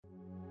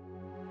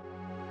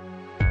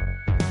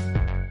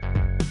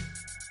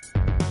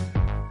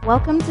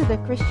Welcome to the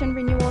Christian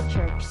Renewal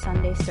Church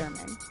Sunday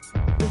Sermon.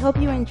 We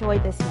hope you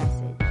enjoyed this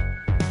message.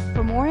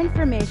 For more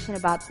information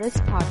about this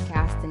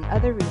podcast and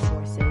other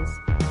resources,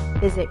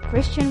 visit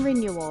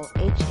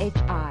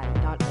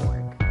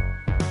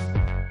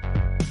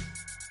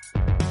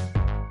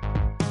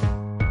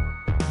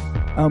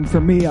christianrenewalhhi.org. For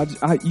me,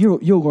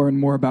 you'll learn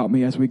more about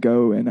me as we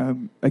go.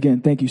 And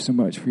again, thank you so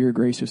much for your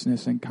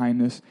graciousness and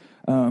kindness.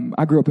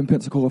 I grew up in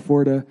Pensacola,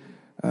 Florida,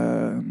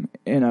 in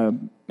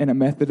a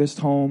Methodist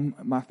home.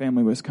 My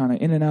family was kind of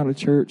in and out of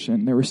church,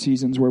 and there were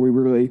seasons where we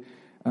were really,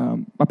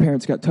 my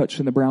parents got touched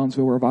in the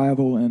Brownsville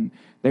revival, and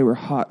they were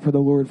hot for the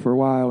Lord for a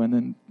while. And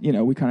then,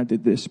 we kind of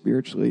did this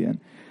spiritually. And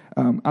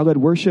I led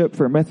worship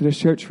for a Methodist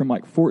church from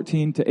like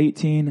 14 to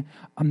 18.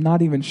 I'm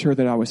not even sure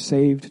that I was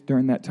saved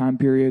during that time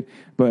period,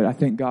 but I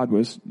think God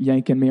was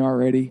yanking me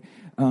already.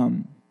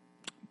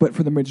 But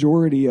for the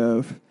majority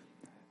of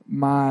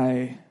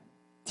my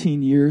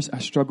teen years, I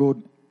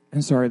struggled.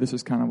 And sorry, this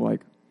is kind of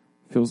like,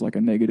 feels like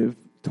a negative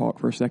talk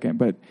for a second,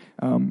 but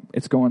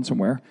it's going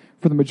somewhere.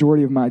 For the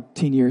majority of my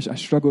teen years, I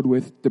struggled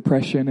with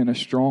depression in a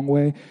strong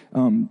way,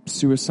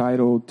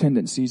 suicidal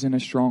tendencies in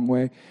a strong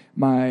way.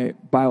 My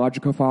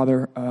biological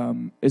father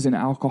is an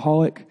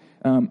alcoholic.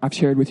 I've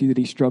shared with you that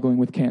he's struggling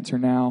with cancer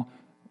now.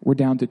 We're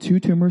down to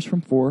 2 tumors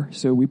from 4,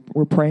 so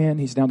we're praying.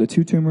 He's down to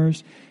 2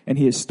 tumors, and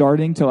he is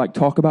starting to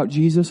talk about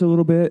Jesus a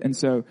little bit. And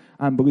so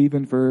I'm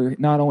believing for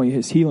not only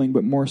his healing,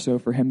 but more so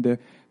for him to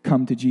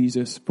come to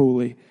Jesus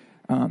fully.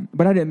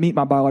 But I didn't meet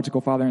my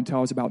biological father until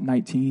I was about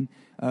 19.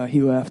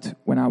 He left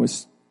when I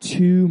was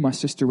 2. My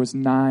sister was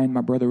 9.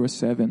 My brother was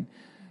 7.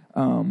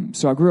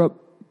 So I grew up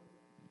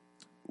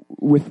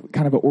with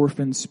kind of an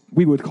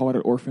we would call it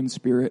an orphan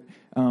spirit,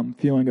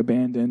 feeling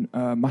abandoned.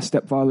 My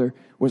stepfather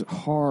was a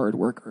hard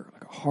worker,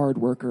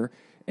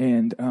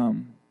 and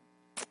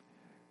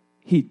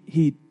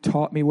he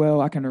taught me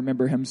well. I can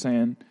remember him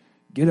saying,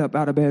 "Get up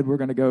out of bed. You're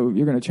going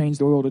to change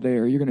the oil today,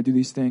 or you're going to do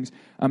these things."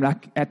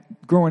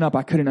 Growing up,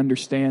 I couldn't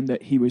understand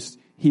that he was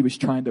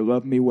trying to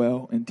love me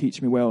well and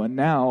teach me well. And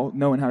now,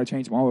 knowing how to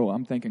change my oil,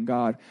 I'm thanking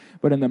God.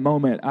 But in the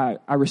moment,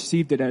 I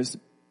received it as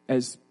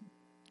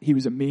he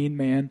was a mean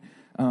man.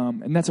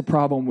 And that's a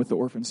problem with the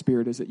orphan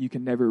spirit, is that you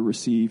can never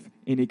receive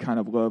any kind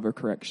of love or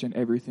correction.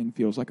 Everything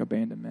feels like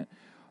abandonment.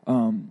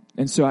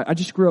 And so I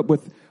just grew up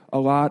with a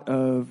lot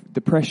of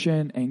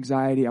depression,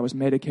 anxiety. I was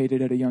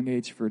medicated at a young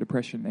age for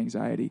depression and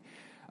anxiety.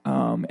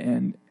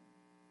 And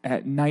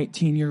at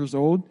 19 years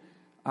old,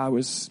 I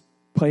was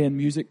playing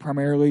music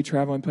primarily,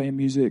 traveling, playing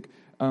music.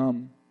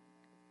 And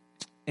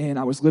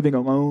I was living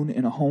alone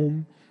in a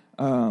home,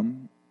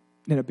 in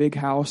a big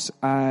house.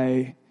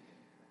 I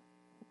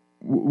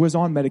was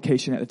on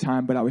medication at the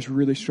time, but I was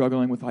really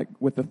struggling with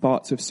the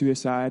thoughts of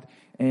suicide.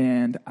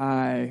 And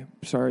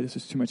sorry, this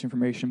is too much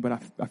information,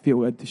 but I feel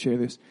led to share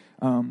this.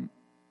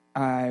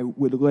 I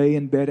would lay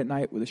in bed at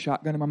night with a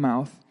shotgun in my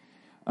mouth,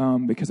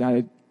 because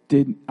I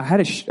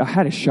had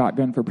a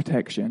shotgun for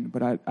protection,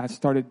 but I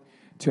started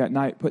to at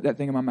night put that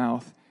thing in my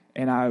mouth,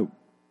 and I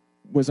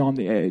was on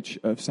the edge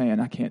of saying,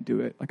 I can't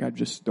do it. I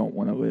just don't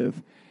want to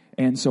live.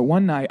 And so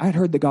one night, I'd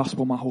heard the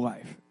gospel my whole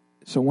life.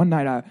 So one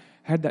night I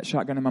had that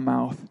shotgun in my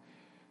mouth,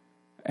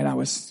 and I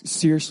was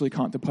seriously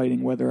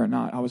contemplating whether or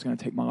not I was going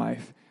to take my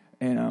life.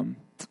 And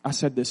I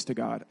said this to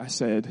God. I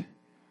said,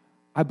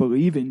 I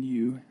believe in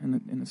you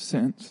in a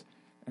sense.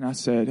 And I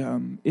said,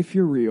 if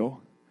you're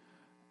real,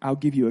 I'll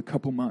give you a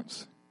couple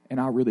months, and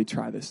I'll really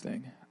try this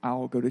thing.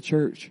 I'll go to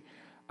church.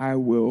 I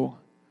will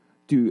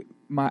do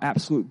my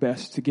absolute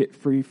best to get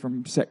free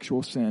from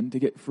sexual sin, to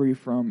get free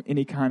from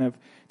any kind of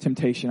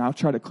temptation. I'll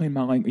try to clean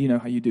my language. You know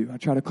how you do. I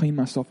try to clean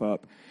myself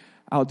up.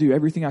 I'll do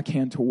everything I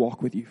can to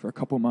walk with you for a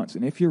couple months.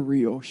 And if you're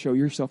real, show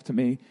yourself to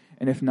me.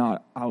 And if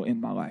not, I'll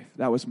end my life.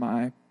 That was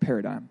my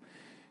paradigm.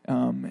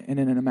 And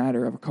then in a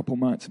matter of a couple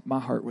months,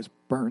 my heart was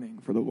burning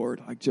for the Lord,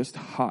 just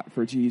hot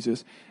for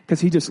Jesus,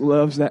 because he just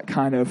loves that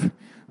kind of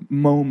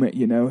moment.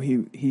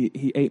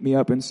 He ate me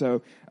up. And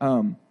so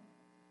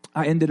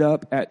I ended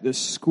up at the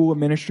school of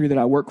ministry that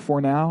I work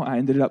for now. I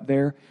ended up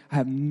there. I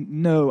have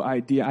no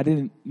idea. I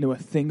didn't know a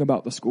thing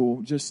about the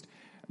school. Just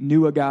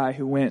knew a guy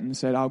who went and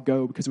said, I'll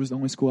go, because it was the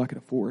only school I could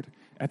afford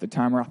at the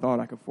time, or I thought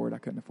I could afford. I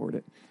couldn't afford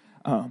it.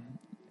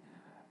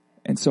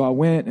 And so I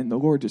went, and the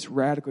Lord just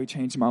radically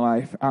changed my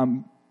life.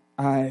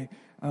 I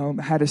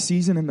had a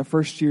season in the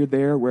first year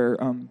there where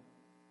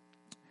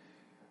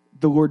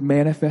the Lord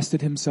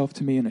manifested himself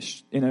to me in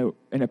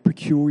a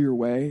peculiar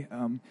way.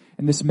 And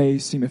this may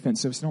seem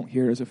offensive, so don't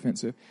hear it as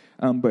offensive.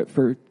 But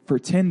for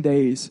 10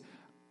 days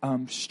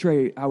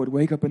straight, I would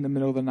wake up in the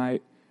middle of the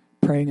night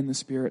praying in the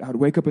Spirit. I would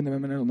wake up in the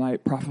middle of the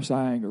night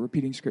prophesying or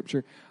repeating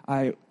Scripture.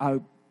 I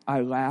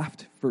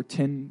laughed for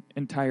 10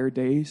 entire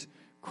days,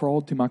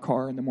 crawled to my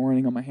car in the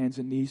morning on my hands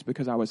and knees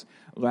because I was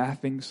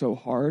laughing so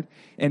hard.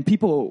 And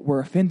people were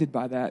offended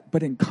by that.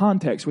 But in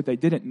context, what they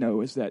didn't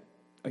know is that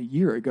a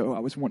year ago, I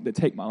was wanting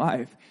to take my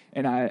life.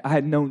 And I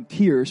had known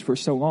tears for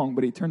so long,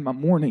 but he turned my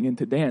mourning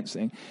into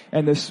dancing.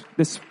 And this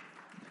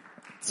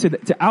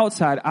to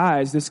outside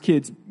eyes, this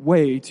kid's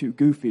way too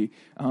goofy.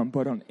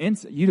 But on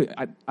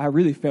inside,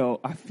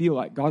 I feel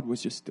like God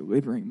was just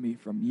delivering me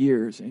from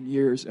years and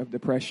years of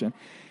depression.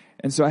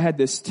 And so I had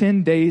this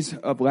 10 days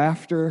of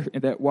laughter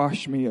that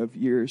washed me of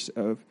years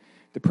of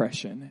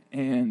depression.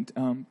 And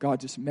God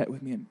just met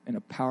with me in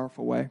a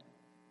powerful way.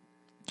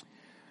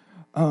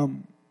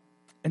 And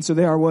so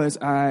there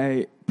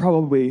I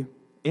probably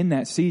in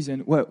that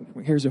season,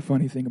 here's a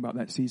funny thing about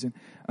that season.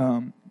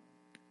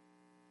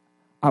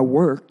 I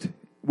worked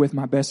with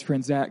my best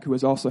friend Zach, who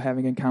was also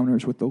having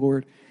encounters with the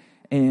Lord.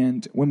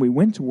 And when we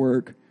went to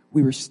work,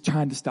 we were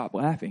trying to stop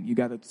laughing. You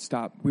got to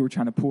stop. We were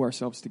trying to pull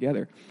ourselves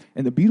together.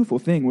 And the beautiful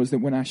thing was that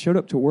when I showed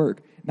up to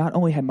work, not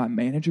only had my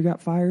manager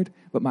got fired,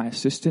 but my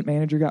assistant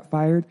manager got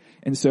fired.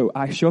 And so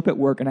I show up at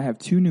work and I have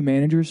 2 new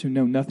managers who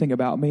know nothing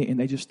about me, and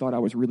they just thought I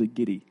was really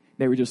giddy.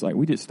 They were just like,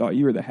 we just thought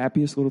you were the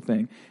happiest little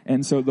thing.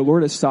 And so the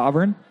Lord is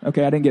sovereign.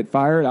 Okay, I didn't get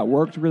fired. I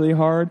worked really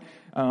hard.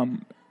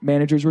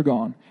 Managers were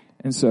gone.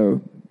 And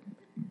so,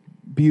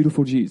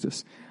 beautiful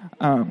Jesus.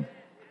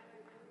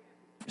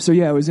 So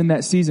yeah, it was in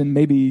that season,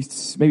 maybe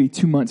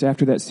 2 months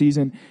after that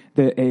season,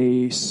 that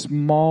a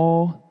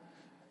small,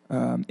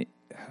 I'm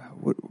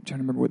trying to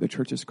remember what the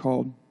church is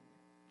called.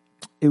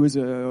 It was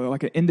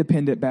like an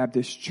independent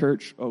Baptist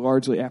church, a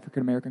largely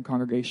African American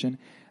congregation,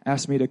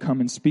 asked me to come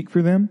and speak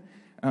for them.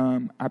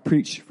 I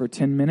preached for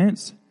 10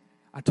 minutes.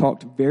 I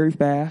talked very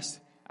fast.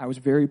 I was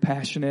very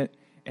passionate.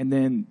 And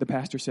then the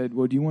pastor said,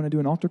 well, do you want to do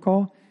an altar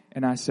call?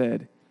 And I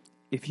said,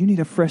 if you need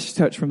a fresh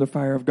touch from the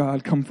fire of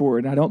God, come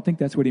forward. And I don't think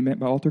that's what he meant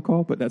by altar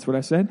call, but that's what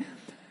I said.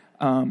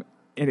 And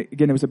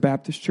again, it was a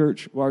Baptist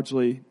church,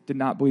 largely did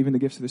not believe in the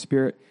gifts of the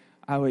Spirit.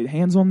 I laid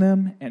hands on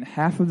them, and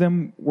half of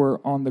them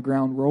were on the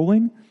ground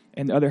rolling,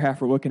 and the other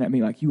half were looking at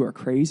me like, you are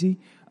crazy.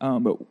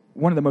 But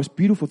one of the most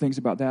beautiful things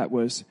about that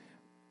was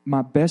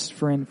my best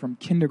friend from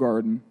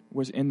kindergarten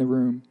was in the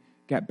room,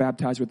 got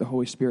baptized with the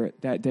Holy Spirit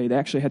that day. They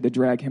actually had to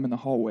drag him in the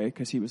hallway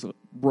because he was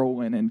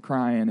rolling and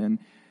crying and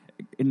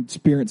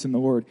experiencing the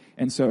Lord.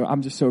 And so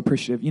I'm just so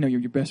appreciative. You know,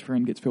 your best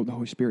friend gets filled with the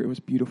Holy Spirit. It was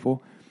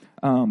beautiful.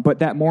 But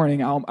that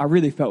morning, I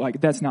really felt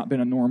like that's not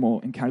been a normal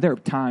encounter. There are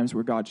times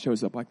where God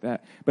shows up like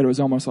that, but it was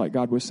almost like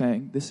God was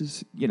saying, this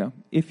is, you know,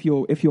 if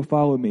you'll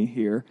follow me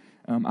here,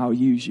 I'll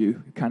use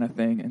you, kind of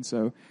thing. And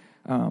so,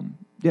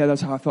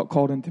 that's how I felt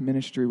called into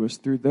ministry, was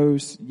through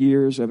those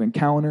years of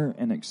encounter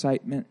and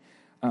excitement.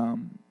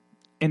 And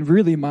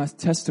really my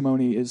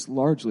testimony is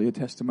largely a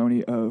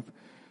testimony of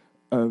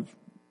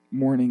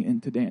mourning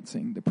into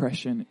dancing,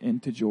 depression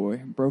into joy,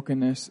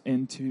 brokenness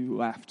into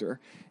laughter.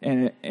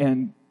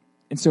 And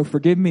so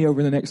forgive me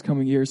over the next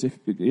coming years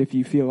if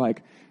you feel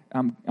like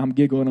I'm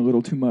giggling a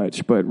little too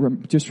much,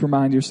 but just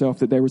remind yourself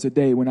that there was a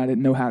day when I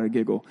didn't know how to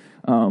giggle.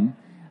 So I'm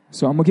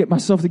going to get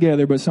myself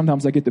together, but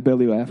sometimes I get the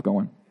belly laugh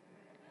going.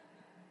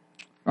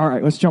 All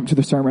right, let's jump to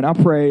the sermon. I'll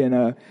pray,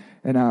 and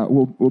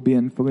we'll be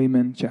in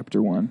Philemon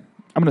chapter 1.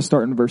 I'm going to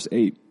start in verse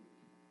 8.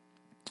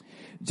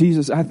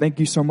 Jesus, I thank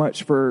you so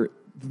much for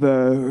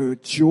the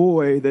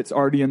joy that's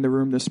already in the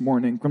room this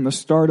morning. From the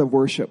start of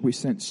worship, we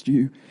sensed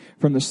you.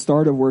 From the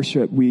start of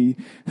worship, we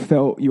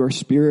felt your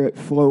Spirit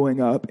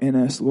flowing up in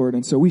us, Lord.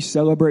 And so we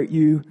celebrate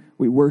you.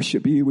 We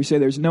worship you. We say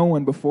there's no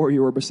one before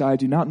you or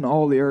beside you. Not in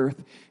all the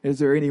earth is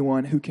there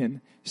anyone who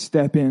can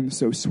step in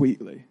so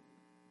sweetly.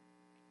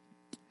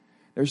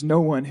 There's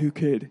no one who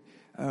could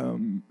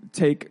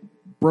take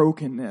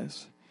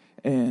brokenness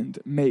and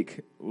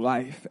make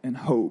life and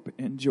hope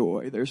and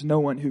joy. There's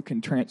no one who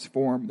can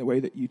transform the way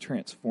that you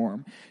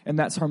transform. And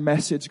that's our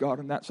message, God,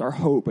 and that's our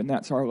hope, and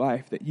that's our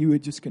life, that you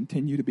would just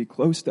continue to be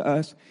close to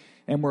us.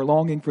 And we're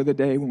longing for the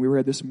day when we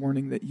read this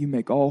morning that you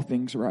make all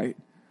things right,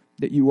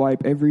 that you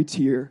wipe every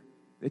tear,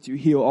 that you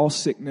heal all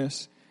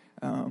sickness,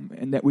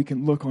 and that we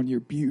can look on your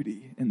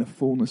beauty and the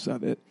fullness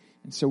of it.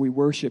 And so we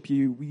worship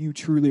you. You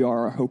truly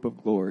are our hope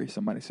of glory.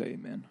 Somebody say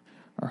amen.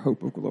 Our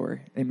hope of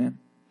glory. Amen.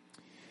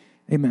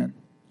 Amen.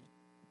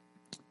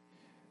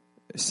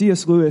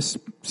 C.S. Lewis,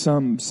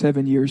 some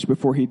 7 years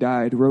before he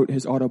died, wrote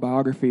his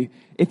autobiography.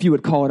 If you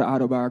would call it an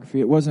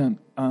autobiography, it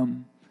wasn't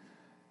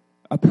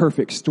a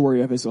perfect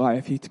story of his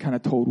life. He kind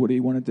of told what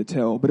he wanted to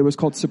tell, but it was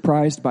called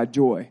Surprised by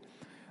Joy.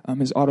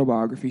 His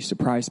autobiography,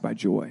 Surprised by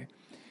Joy.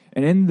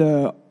 And in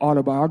the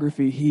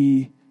autobiography,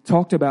 he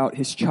talked about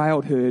his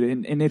childhood.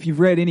 And if you've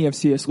read any of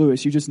C.S.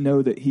 Lewis, you just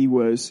know that he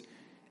was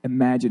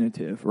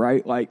imaginative,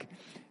 right? Like,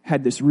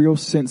 had this real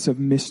sense of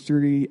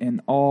mystery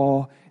and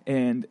awe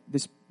and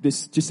this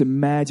just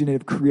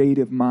imaginative,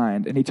 creative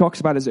mind. And he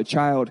talks about as a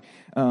child,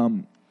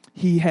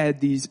 he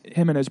had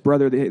him and his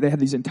brother, they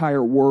had these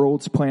entire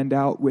worlds planned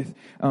out with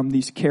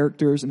these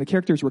characters. And the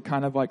characters were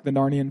kind of like the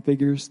Narnian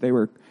figures. They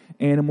were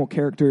animal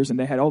characters, and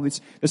they had all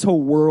this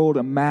whole world,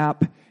 a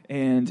map.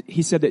 And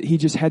he said that he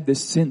just had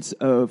this sense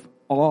of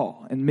awe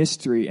and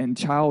mystery and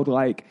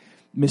childlike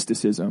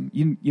mysticism.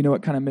 You know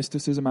what kind of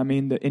mysticism I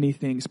mean? That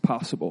anything's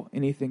possible.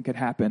 Anything could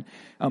happen.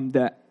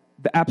 That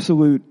the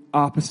absolute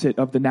opposite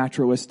of the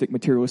naturalistic,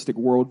 materialistic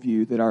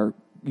worldview that our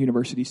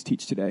universities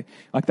teach today.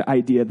 Like the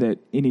idea that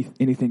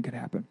anything could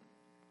happen.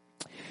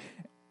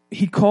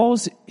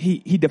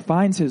 he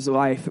defines his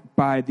life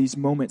by these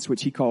moments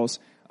which he calls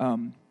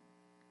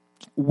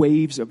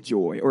waves of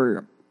joy,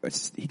 or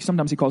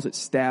sometimes he calls it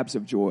stabs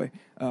of joy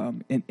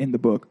in the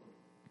book.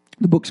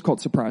 The book's called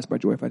Surprised by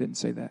Joy, if I didn't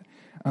say that.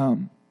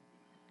 And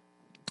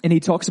he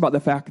talks about the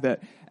fact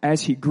that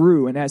as he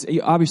grew, and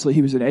obviously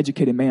he was an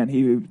educated man,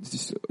 he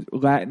was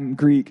Latin,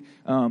 Greek,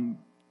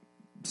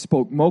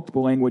 spoke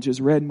multiple languages,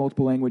 read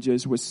multiple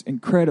languages, was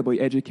incredibly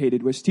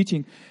educated, was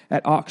teaching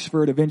at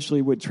Oxford, eventually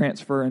would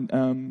transfer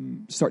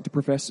and start to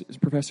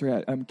professor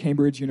at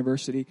Cambridge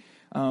University.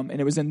 And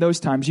it was in those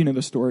times, you know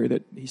the story,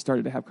 that he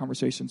started to have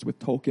conversations with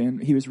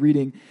Tolkien. He was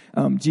reading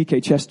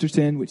G.K.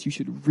 Chesterton, which you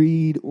should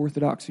read,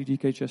 Orthodoxy,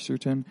 G.K.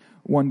 Chesterton,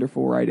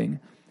 wonderful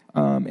writing.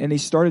 And he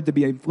started to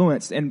be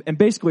influenced. And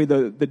basically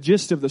the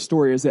gist of the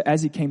story is that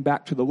as he came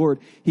back to the Lord,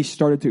 he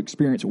started to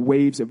experience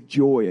waves of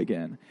joy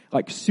again.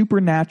 Like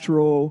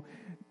supernatural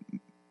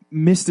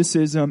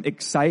mysticism,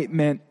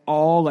 excitement,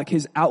 all like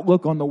his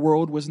outlook on the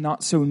world was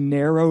not so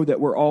narrow that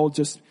we're all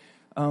just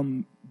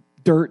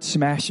dirt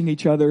smashing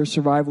each other,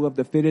 survival of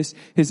the fittest.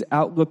 His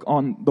outlook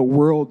on the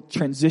world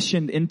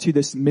transitioned into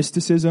this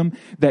mysticism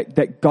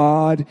that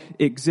God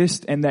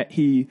exists and that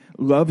he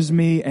loves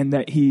me and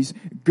that he's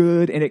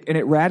good, and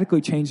it radically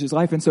changed his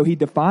life. And so he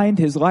defined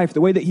his life. The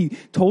way that he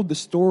told the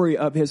story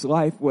of his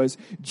life was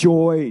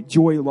joy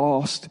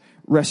lost,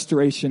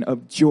 restoration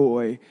of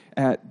joy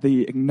at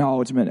the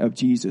acknowledgement of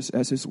Jesus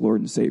as his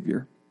Lord and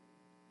Savior.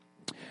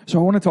 So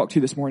I want to talk to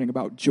you this morning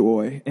about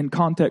joy in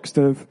context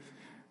of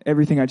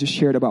everything I just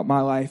shared about my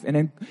life,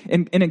 and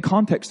in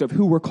context of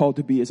who we're called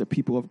to be as a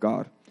people of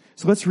God.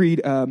 So let's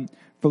read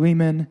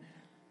Philemon.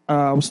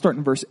 We'll start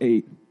in verse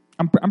 8.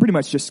 I'm pretty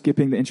much just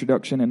skipping the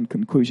introduction and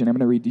conclusion. I'm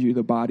going to read you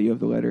the body of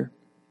the letter.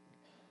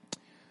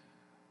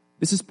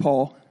 This is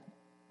Paul.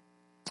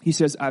 He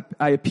says,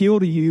 I appeal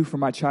to you for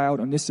my child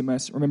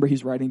Onesimus. Remember,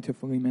 he's writing to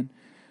Philemon,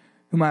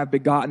 whom I have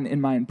begotten in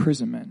my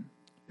imprisonment,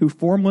 who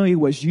formerly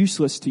was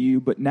useless to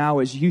you, but now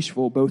is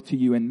useful both to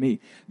you and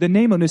me. The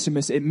name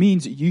Onesimus, it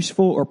means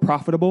useful or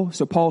profitable.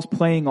 So Paul's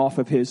playing off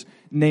of his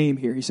name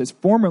here. He says,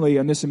 formerly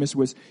Onesimus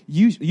was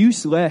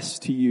useless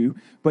to you,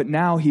 but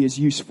now he is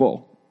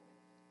useful.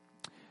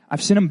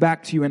 I've sent him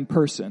back to you in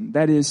person,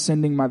 that is,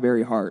 sending my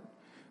very heart,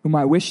 whom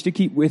I wish to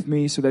keep with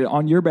me so that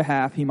on your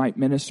behalf he might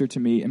minister to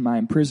me in my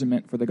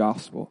imprisonment for the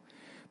gospel.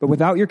 But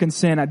without your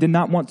consent, I did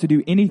not want to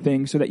do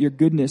anything so that your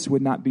goodness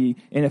would not be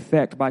in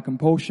effect by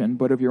compulsion,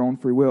 but of your own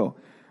free will.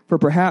 For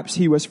perhaps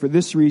he was for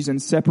this reason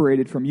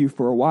separated from you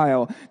for a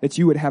while, that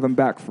you would have him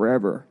back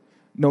forever.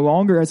 No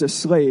longer as a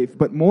slave,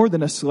 but more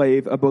than a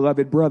slave, a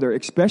beloved brother,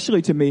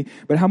 especially to me,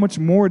 but how much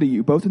more to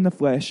you, both in the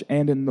flesh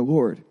and in the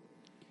Lord.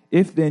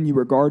 If then you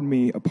regard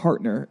me a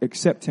partner,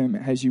 accept him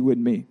as you would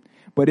me.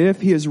 But if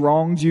he has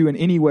wronged you in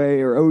any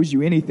way or owes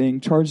you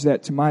anything, charge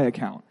that to my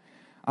account.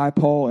 I,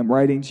 Paul, am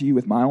writing to you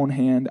with my own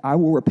hand. I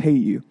will repay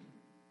you.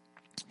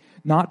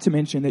 Not to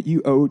mention that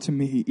you owe to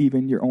me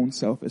even your own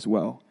self as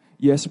well.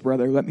 Yes,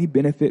 brother, let me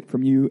benefit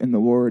from you in the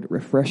Lord.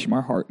 Refresh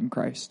my heart in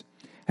Christ.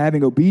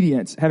 Having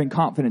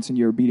confidence in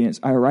your obedience,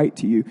 I write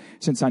to you,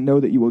 since I know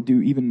that you will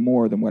do even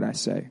more than what I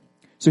say.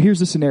 So here's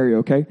the scenario,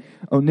 okay?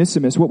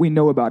 Onesimus, what we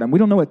know about him. We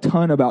don't know a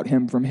ton about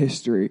him from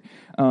history.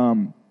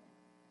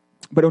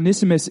 But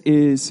Onesimus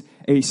is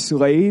a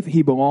slave.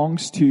 He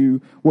belongs to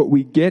what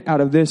we get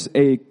out of this,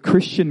 a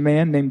Christian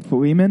man named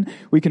Philemon.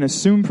 We can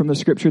assume from the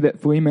scripture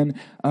that Philemon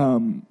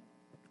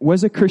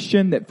was a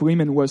Christian, that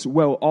Philemon was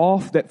well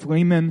off, that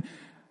Philemon,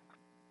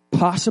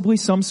 possibly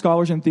some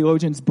scholars and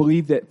theologians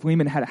believe that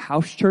Philemon had a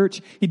house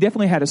church. He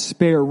definitely had a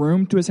spare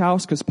room to his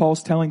house, because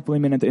Paul's telling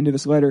Philemon at the end of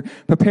this letter,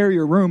 prepare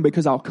your room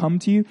because I'll come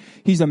to you.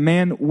 He's a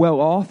man well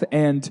off,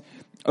 and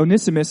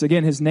Onesimus,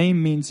 again, his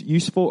name means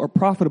useful or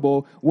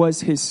profitable, was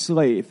his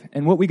slave.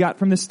 And what we got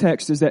from this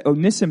text is that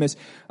Onesimus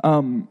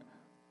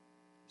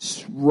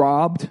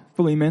robbed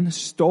Philemon,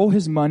 stole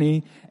his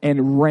money,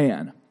 and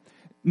ran.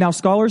 Now,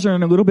 scholars are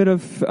in a little bit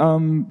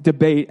of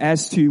debate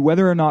as to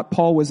whether or not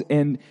Paul was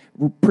in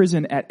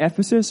prison at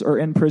Ephesus or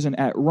in prison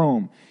at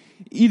Rome.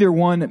 Either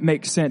one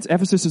makes sense.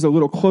 Ephesus is a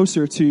little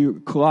closer to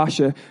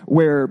Colossia,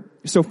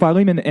 so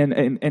Philemon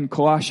and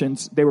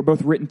Colossians, they were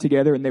both written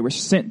together and they were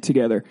sent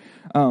together.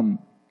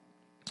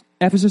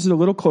 Ephesus is a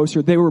little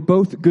closer. They were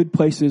both good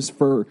places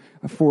for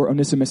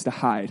Onesimus to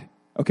hide.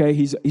 Okay,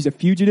 he's a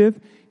fugitive,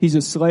 he's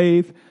a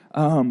slave,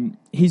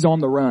 he's on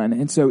the run,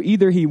 and so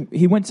either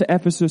he went to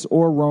Ephesus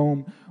or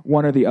Rome,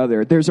 one or the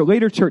other. There's a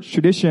later church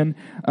tradition.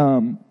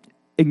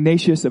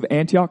 Ignatius of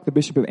Antioch, the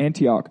bishop of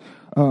Antioch,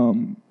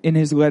 in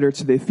his letter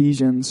to the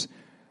Ephesians,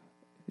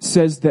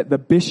 says that the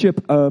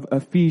bishop of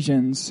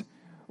Ephesians,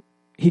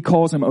 he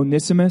calls him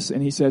Onesimus,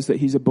 and he says that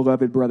he's a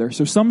beloved brother.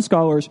 So some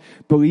scholars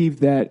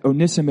believe that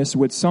Onesimus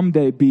would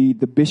someday be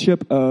the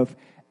bishop of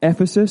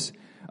Ephesus,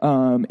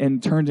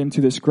 and turned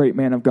into this great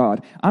man of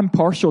God. I'm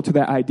partial to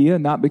that idea,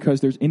 not because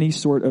there's any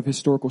sort of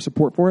historical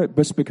support for it,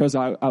 but because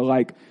I'm a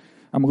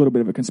little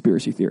bit of a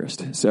conspiracy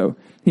theorist. So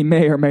he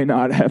may or may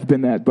not have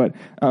been that, but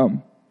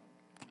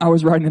I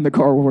was riding in the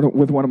car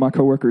with one of my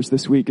coworkers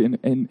this week,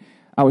 and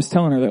I was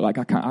telling her that like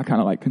I kind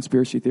of like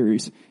conspiracy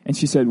theories, and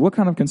she said, "What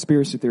kind of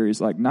conspiracy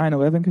theories? Like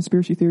 9/11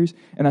 conspiracy theories?"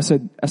 And I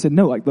said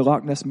no, like the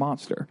Loch Ness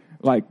monster,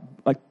 like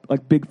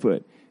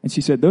Bigfoot. And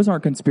she said, "Those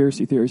aren't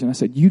conspiracy theories." And I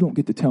said, "You don't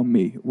get to tell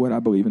me what I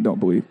believe and don't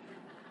believe.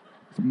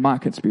 It's my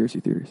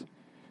conspiracy theories."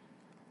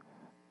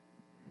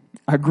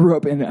 I grew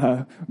up in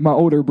my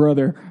older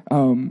brother.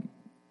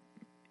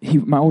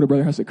 My older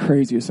brother has the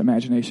craziest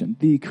imagination.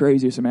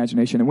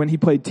 And when he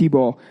played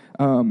t-ball,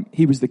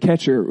 he was the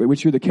catcher,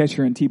 which you're the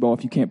catcher in t-ball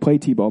if you can't play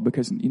t-ball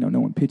because, no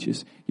one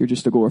pitches. You're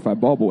just a glorified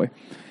ball boy.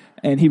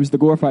 And he was the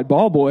glorified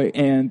ball boy,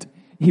 and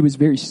he was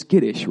very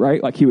skittish,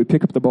 right? Like he would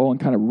pick up the ball and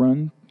kind of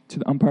run to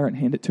the umpire and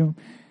hand it to him.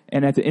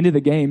 And at the end of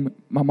the game,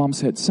 my mom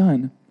said,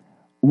 "Son,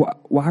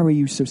 why were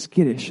you so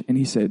skittish?" And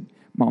he said,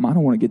 "Mom, I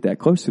don't want to get that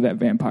close to that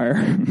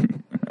vampire."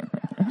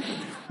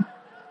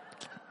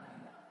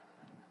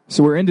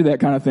 So we're into that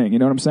kind of thing, you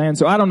know what I'm saying?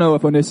 So I don't know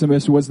if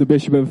Onesimus was the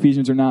bishop of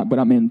Ephesians or not, but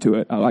I'm into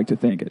it. I like to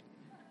think it.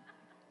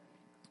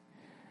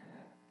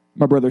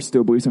 My brother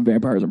still believes in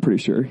vampires, I'm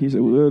pretty sure. He's a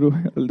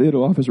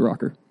little off his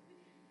rocker.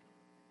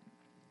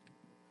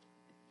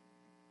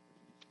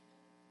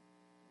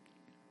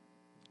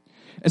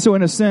 And so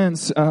in a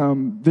sense,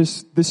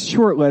 this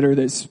short letter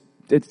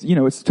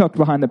it's tucked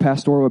behind the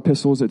pastoral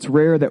epistles. It's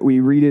rare that we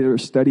read it or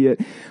study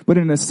it. But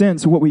in a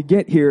sense, what we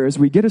get here is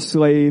we get a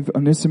slave,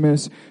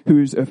 Onesimus,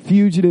 who's a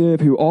fugitive,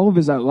 who all of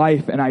his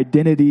life and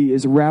identity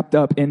is wrapped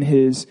up in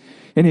his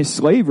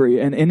slavery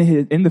and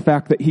in the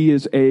fact that he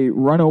is a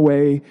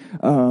runaway,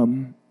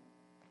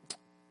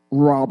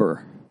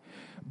 robber.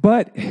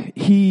 But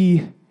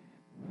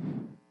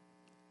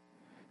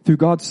through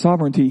God's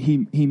sovereignty,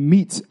 he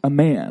meets a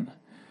man,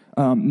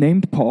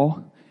 named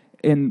Paul.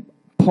 And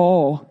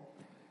Paul,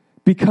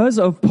 because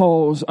of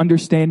Paul's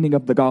understanding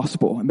of the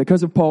gospel, and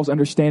because of Paul's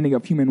understanding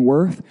of human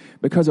worth,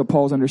 because of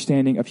Paul's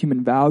understanding of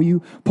human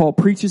value, Paul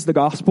preaches the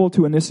gospel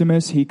to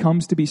Onesimus. He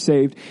comes to be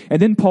saved.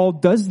 And then Paul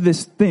does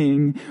this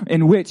thing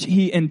in which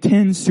he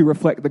intends to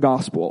reflect the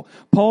gospel.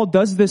 Paul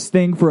does this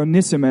thing for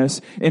Onesimus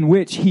in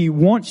which he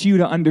wants you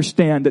to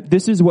understand that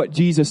this is what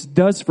Jesus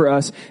does for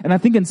us. And I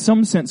think in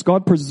some sense,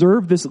 God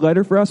preserved this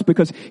letter for us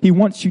because he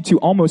wants you to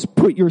almost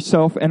put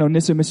yourself in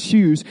Onesimus'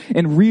 shoes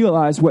and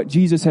realize what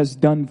Jesus has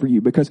done for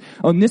you. Because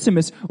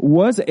Onesimus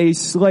was a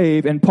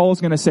slave, and Paul's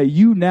going to say,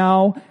 "You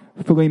now,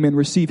 Philemon,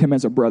 receive him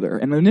as a brother."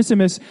 And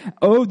Onesimus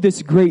owed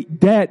this great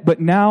debt, but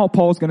now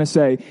Paul's going to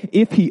say,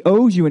 if he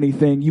owes you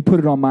anything, you put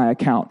it on my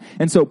account.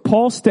 And so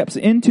Paul steps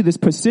into this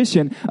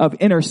position of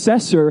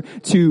intercessor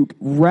to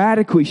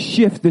radically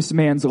shift this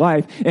man's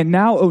life. And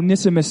now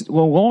Onesimus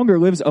no longer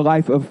lives a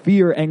life of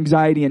fear,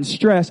 anxiety, and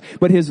stress,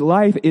 but his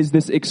life is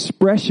this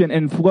expression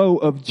and flow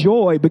of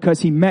joy because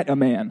he met a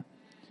man.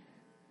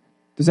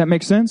 Does that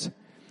make sense?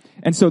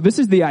 And so this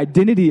is the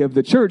identity of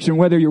the church, and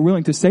whether you're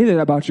willing to say that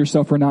about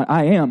yourself or not,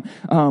 I am.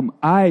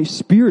 I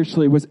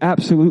spiritually was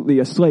absolutely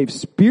a slave.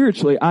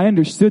 Spiritually, I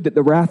understood that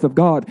the wrath of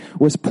God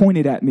was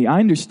pointed at me. I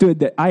understood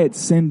that I had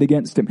sinned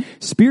against him.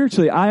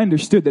 Spiritually, I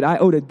understood that I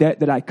owed a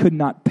debt that I could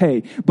not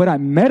pay. But I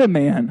met a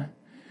man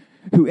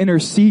who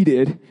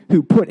interceded,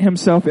 who put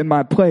himself in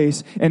my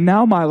place, and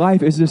now my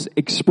life is this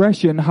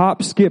expression,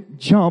 hop, skip,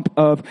 jump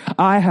of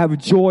I have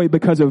joy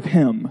because of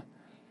him.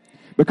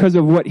 Because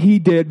of what he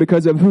did,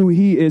 because of who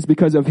he is,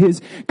 because of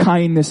his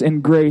kindness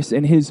and grace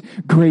and his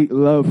great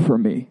love for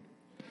me.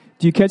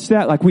 Do you catch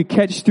that? Like we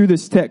catch through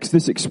this text,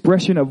 this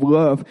expression of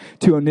love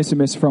to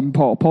Onesimus from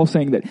Paul. Paul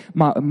saying that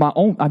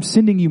I'm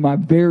sending you my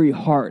very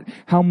heart.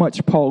 How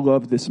much Paul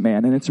loved this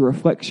man. And it's a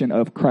reflection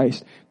of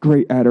Christ's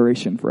great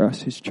adoration for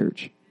us, his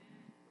church.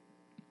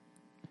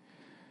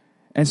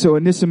 And so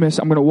Onesimus,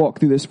 I'm going to walk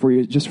through this for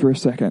you just for a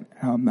second.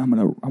 I'm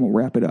going to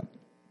wrap it up.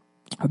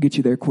 I'll get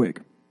you there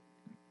quick.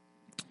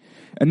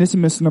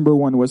 Onesimus, number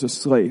one, was a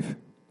slave.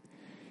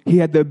 He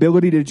had the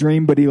ability to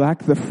dream, but he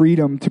lacked the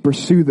freedom to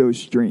pursue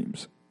those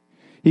dreams.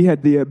 He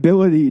had the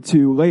ability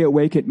to lay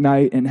awake at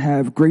night and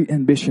have great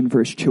ambition for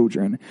his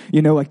children.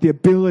 Like the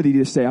ability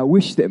to say, I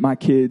wish that my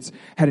kids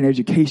had an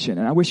education,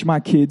 and I wish my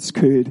kids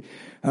could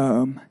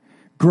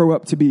grow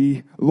up to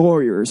be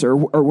lawyers or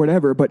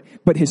whatever.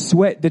 But his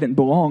sweat didn't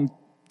belong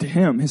to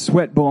him. His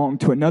sweat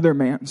belonged to another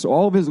man. So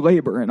all of his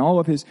labor and all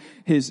of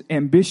his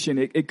ambition,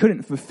 it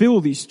couldn't fulfill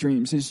these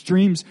dreams. His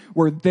dreams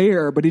were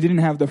there, but he didn't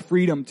have the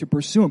freedom to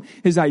pursue them.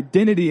 His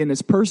identity and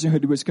his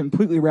personhood was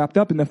completely wrapped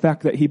up in the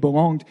fact that he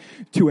belonged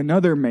to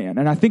another man.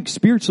 And I think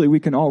spiritually we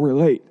can all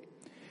relate.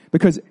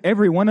 Because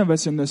every one of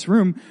us in this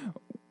room,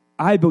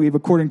 I believe,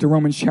 according to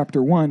Romans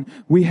chapter 1,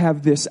 we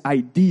have this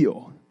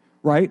ideal,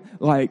 right?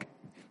 Like,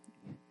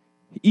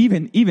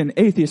 even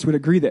atheists would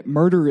agree that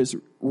murder is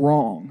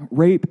wrong,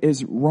 rape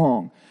is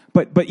wrong.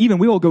 But even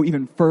we will go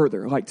even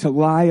further, like to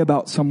lie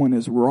about someone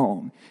is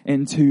wrong,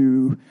 and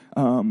to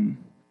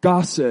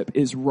gossip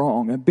is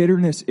wrong and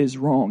bitterness is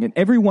wrong. And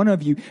every one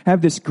of you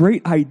have this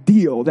great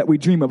ideal that we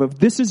dream of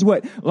this is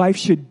what life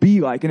should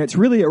be like. And it's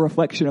really a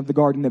reflection of the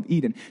Garden of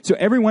Eden. So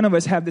every one of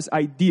us have this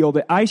ideal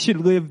that I should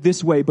live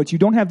this way, but you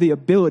don't have the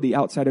ability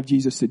outside of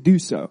Jesus to do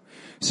so.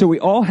 So we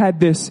all had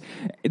this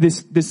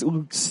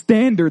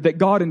standard that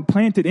God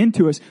implanted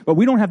into us, but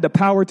we don't have the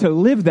power to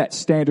live that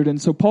standard. And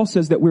so Paul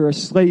says that we're a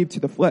slave to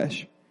the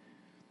flesh.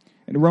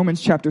 In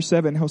Romans chapter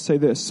 7, he'll say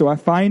this, "So I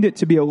find it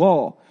to be a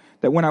law,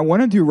 that when I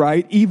want to do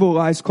right, evil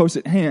lies close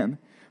at hand.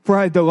 For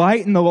I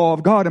delight in the law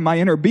of God in my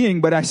inner being,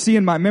 but I see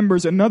in my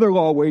members another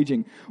law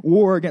waging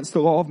war against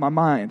the law of my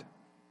mind,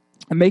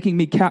 and making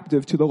me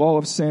captive to the law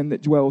of sin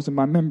that dwells in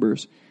my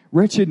members.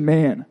 Wretched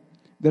man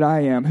that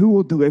I am, who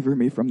will deliver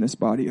me from this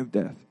body of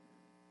death?"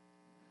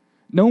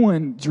 No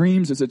one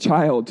dreams as a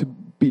child to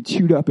be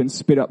chewed up and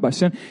spit up by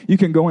sin. You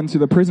can go into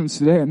the prisons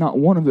today and not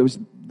one of those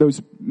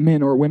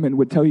men or women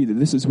would tell you that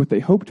this is what they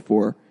hoped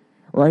for,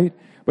 right?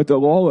 But the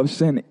law of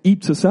sin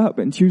eats us up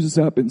and chews us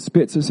up and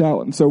spits us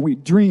out. And so we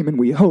dream and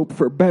we hope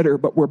for better,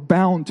 but we're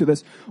bound to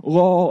this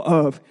law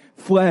of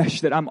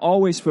flesh that I'm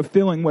always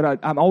fulfilling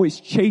I'm always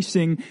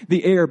chasing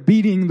the air,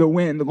 beating the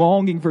wind,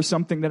 longing for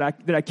something that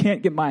I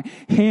can't get my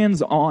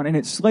hands on, and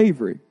it's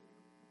slavery.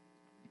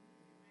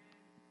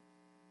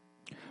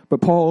 But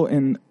Paul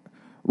in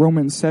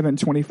Romans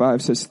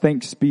 7:25 says,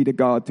 "Thanks be to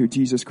God through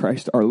Jesus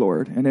Christ our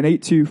Lord." And in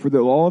 8:2, "For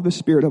the law of the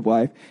Spirit of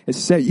life has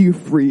set you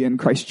free in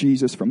Christ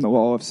Jesus from the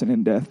law of sin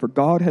and death. For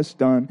God has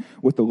done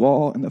what the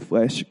law in the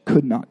flesh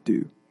could not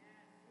do."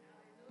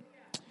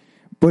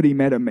 But he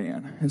met a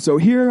man. And so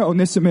here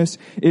Onesimus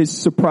is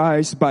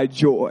surprised by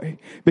joy,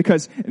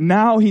 because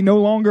now he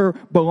no longer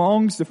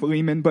belongs to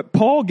Philemon, but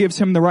Paul gives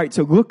him the right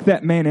to look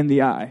that man in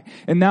the eye.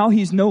 And now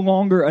he's no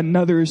longer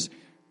another's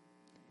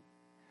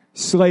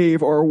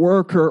slave or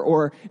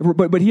worker,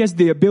 but he has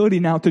the ability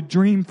now to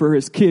dream for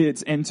his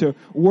kids and to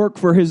work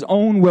for his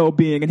own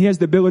well-being, and he has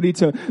the ability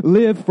to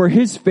live for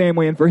his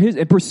family and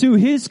pursue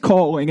his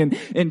calling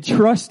and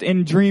trust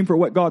and dream for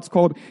what God's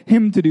called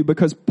him to do,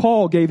 because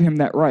Paul gave him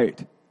that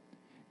right.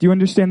 Do you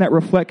understand that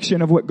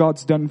reflection of what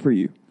God's done for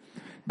you?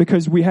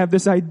 Because we have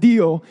this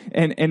ideal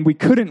and we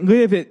couldn't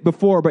live it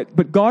before,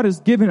 but God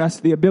has given us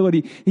the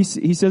ability. He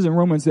says in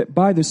Romans that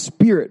by the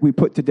Spirit we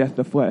put to death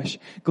the flesh.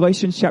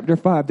 Galatians chapter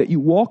 5, that you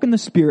walk in the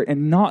Spirit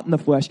and not in the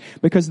flesh,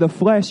 because the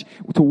flesh,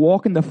 to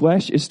walk in the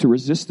flesh is to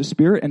resist the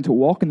Spirit, and to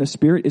walk in the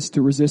Spirit is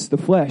to resist the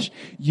flesh.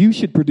 You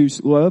should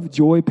produce love,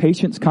 joy,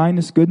 patience,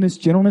 kindness, goodness,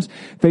 gentleness,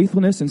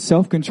 faithfulness, and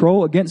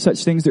self-control. Against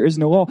such things there is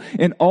no law.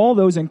 And all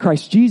those in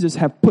Christ Jesus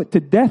have put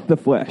to death the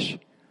flesh.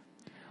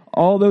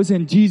 All those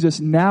in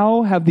Jesus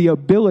now have the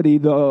ability,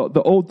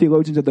 the old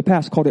theologians of the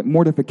past called it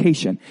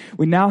mortification.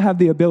 We now have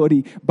the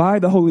ability by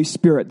the Holy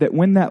Spirit that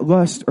when that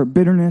lust or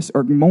bitterness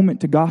or moment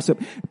to gossip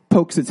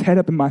pokes its head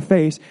up in my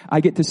face,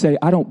 I get to say,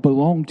 I don't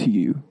belong to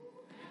you,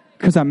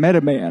 because I met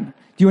a man.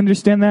 Do you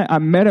understand that? I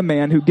met a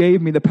man who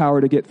gave me the power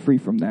to get free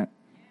from that.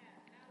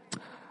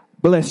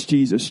 Bless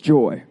Jesus,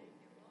 joy.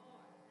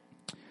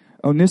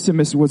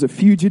 Onesimus was a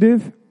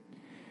fugitive.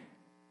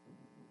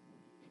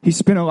 He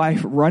spent a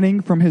life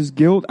running from his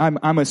guilt.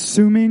 I'm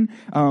assuming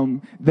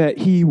that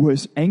he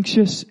was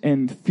anxious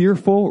and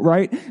fearful,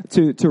 right?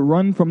 To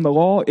run from the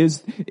law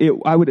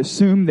I would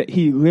assume that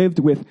he lived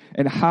with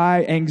a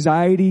high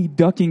anxiety,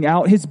 ducking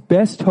out. His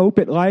best hope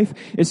at life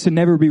is to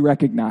never be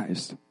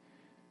recognized.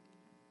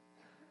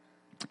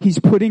 He's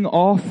putting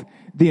off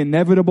the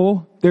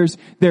inevitable.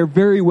 There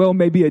very well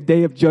may be a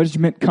day of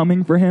judgment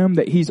coming for him,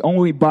 that he's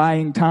only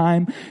buying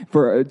time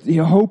for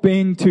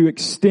hoping to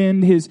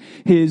extend his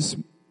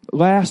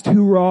last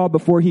hoorah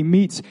before he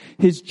meets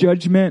his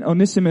judgment.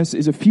 Onesimus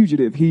is a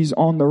fugitive. He's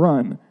on the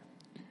run.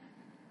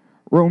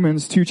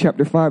 Romans 2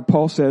 chapter 5,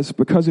 Paul says,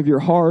 "Because of your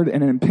hard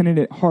and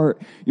impenitent heart,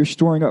 you're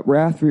storing up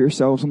wrath for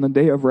yourselves on the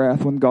day of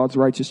wrath, when God's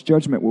righteous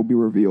judgment will be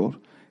revealed.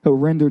 He'll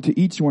render to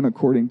each one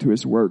according to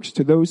his works.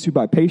 To those who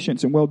by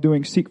patience and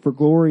well-doing seek for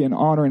glory and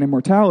honor and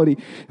immortality,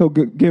 he'll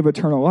give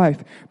eternal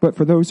life. But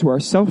for those who are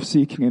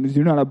self-seeking and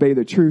do not obey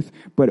the truth,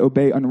 but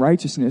obey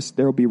unrighteousness,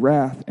 there will be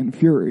wrath and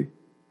fury."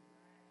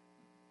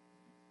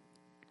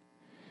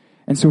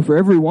 And so for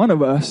every one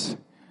of us,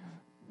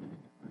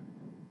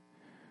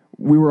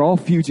 we were all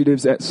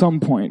fugitives at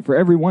some point. For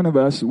every one of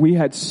us, we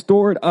had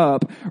stored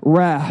up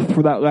wrath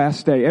for that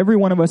last day. Every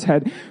one of us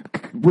had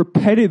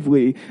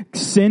repetitively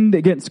sinned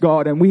against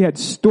God, and we had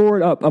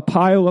stored up a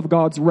pile of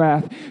God's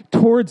wrath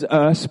towards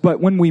us.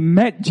 But when we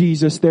met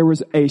Jesus, there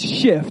was a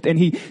shift, and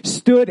he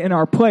stood in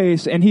our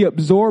place, and he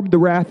absorbed the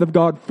wrath of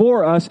God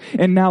for us.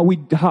 And now we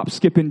hop,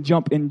 skip, and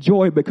jump in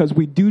joy, because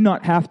we do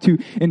not have to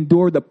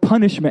endure the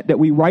punishment that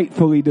we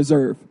rightfully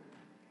deserve.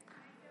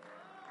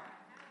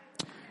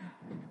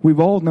 We've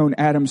all known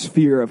Adam's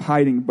fear of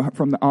hiding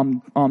from the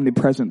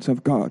omnipresence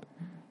of God.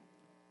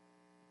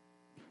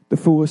 The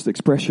fullest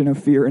expression of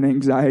fear and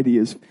anxiety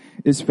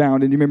is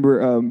found. And you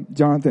remember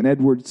Jonathan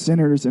Edwards,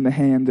 "Sinners in the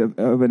hand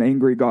of an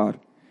angry God."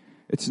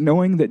 It's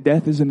knowing that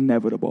death is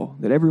inevitable,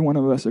 that every one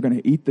of us are going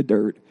to eat the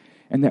dirt,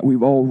 and that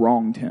we've all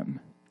wronged him.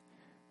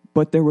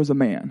 But there was a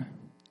man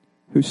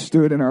who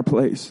stood in our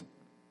place.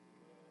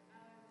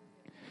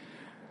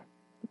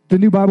 The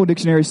New Bible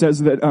Dictionary says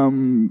that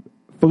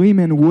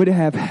Philemon would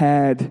have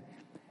had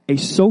a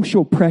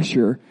social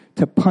pressure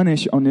to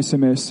punish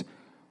Onesimus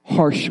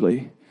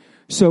harshly.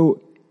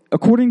 So,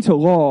 according to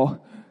law,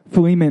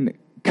 Philemon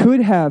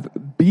could have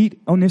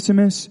beat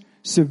Onesimus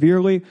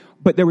severely,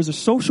 but there was a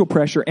social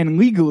pressure, and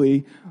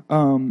legally,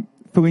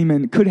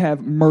 Philemon could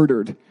have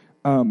murdered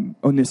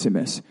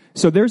Onesimus.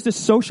 So there's this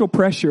social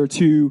pressure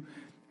to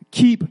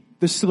keep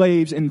the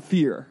slaves in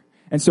fear.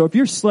 And so if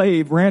your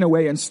slave ran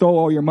away and stole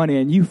all your money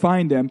and you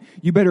find him,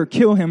 you better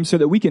kill him so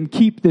that we can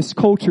keep this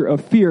culture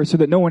of fear so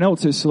that no one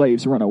else's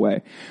slaves run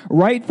away.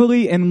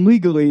 Rightfully and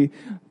legally,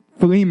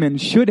 Philemon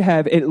should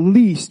have at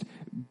least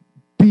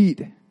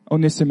beat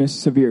Onesimus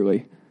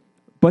severely.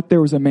 But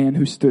there was a man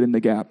who stood in the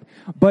gap.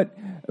 But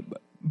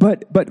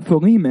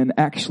Philemon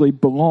actually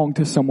belonged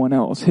to someone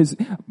else. His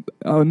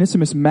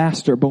Onesimus'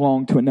 master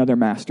belonged to another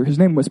master. His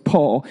name was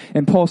Paul.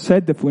 And Paul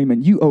said to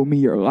Philemon, "You owe me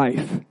your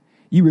life.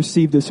 You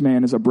receive this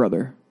man as a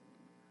brother."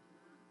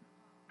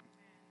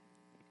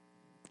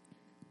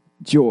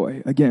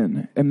 Joy.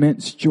 Again,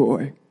 immense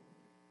joy.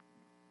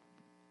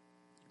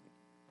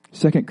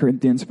 2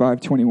 Corinthians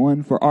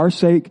 5:21, "For our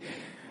sake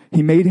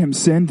he made him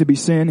sin to be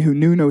sin who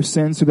knew no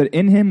sin, so that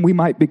in him we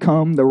might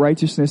become the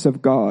righteousness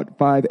of God."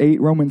 5:8,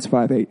 Romans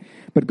 5:8.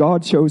 "But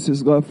God shows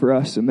his love for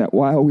us in that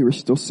while we were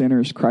still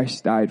sinners,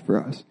 Christ died for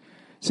us.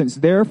 Since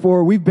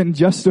therefore we've been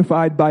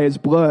justified by his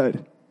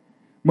blood,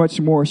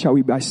 much more shall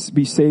we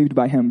be saved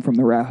by him from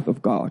the wrath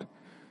of God.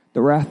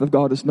 The wrath of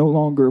God is no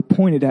longer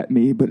pointed at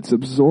me, but it's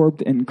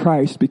absorbed in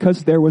Christ,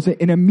 because there was an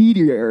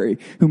intermediary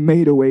who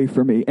made a way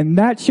for me." And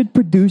that should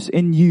produce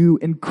in you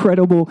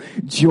incredible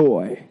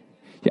joy.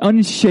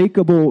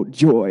 Unshakable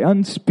joy,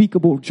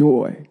 unspeakable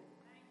joy.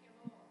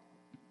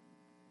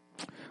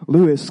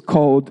 Lewis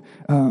called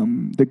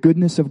the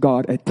goodness of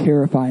God a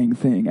terrifying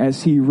thing.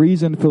 As he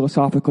reasoned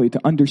philosophically to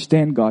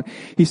understand God,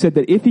 he said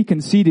that if he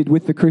conceded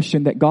with the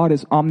Christian that God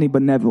is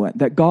omnibenevolent,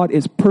 that God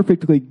is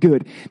perfectly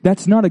good,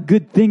 that's not a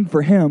good thing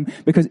for him,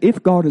 because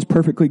if God is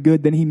perfectly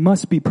good, then he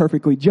must be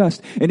perfectly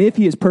just. And if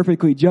he is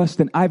perfectly just,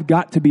 then I've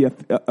got to be an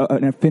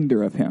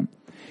offender of him.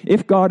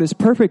 If God is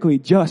perfectly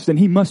just, then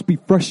he must be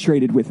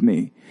frustrated with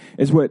me,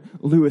 is what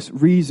Lewis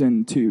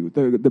reasoned to.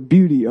 The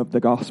beauty of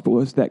the gospel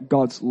is that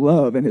God's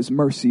love and his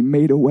mercy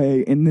made a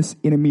way in this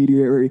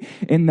intermediary,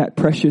 in that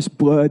precious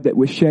blood that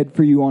was shed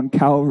for you on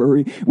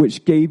Calvary,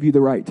 which gave you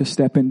the right to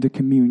step into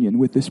communion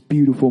with this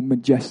beautiful,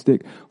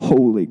 majestic,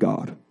 holy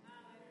God.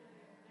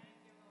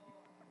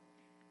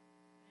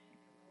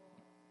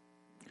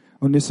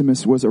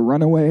 Onesimus was a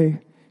runaway.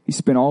 He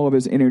spent all of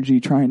his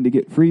energy trying to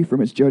get free from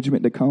his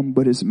judgment to come,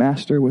 but his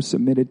master was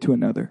submitted to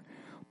another.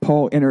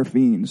 Paul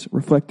intervenes,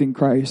 reflecting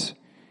Christ,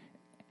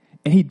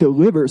 and he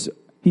delivers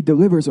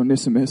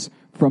Onesimus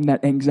from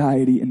that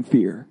anxiety and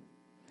fear.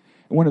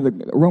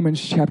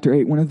 Romans chapter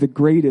 8, one of the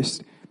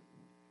greatest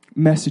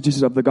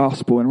messages of the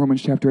gospel in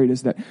Romans chapter 8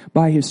 is that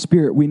by his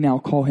Spirit we now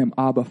call him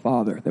Abba,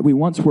 Father. That we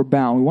once were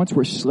bound, we once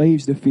were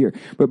slaves to fear,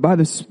 but by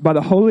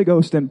the Holy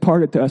Ghost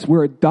imparted to us,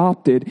 we're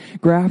adopted,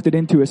 grafted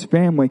into his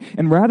family.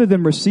 And rather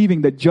than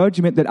receiving the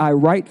judgment that I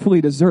rightfully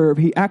deserve,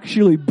 he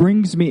actually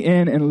brings me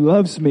in and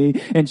loves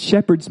me and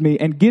shepherds me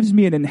and gives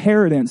me an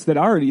inheritance that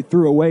I already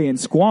threw away and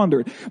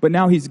squandered. But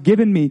now he's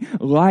given me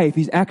life.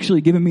 He's actually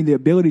given me the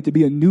ability to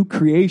be a new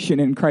creation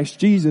in Christ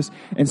Jesus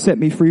and set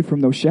me free from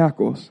those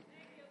shackles.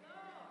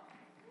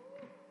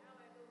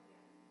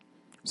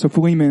 So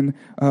Philemon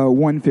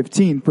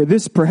 1:15, "For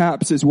this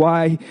perhaps is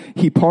why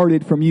he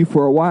parted from you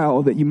for a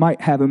while, that you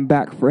might have him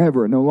back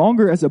forever, no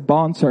longer as a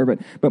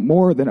bondservant, but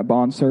more than a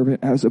bondservant,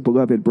 as a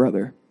beloved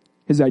brother."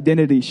 His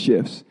identity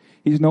shifts.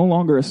 He's no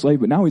longer a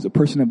slave, but now he's a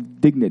person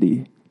of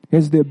dignity. He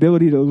has the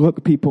ability to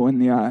look people in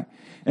the eye.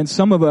 And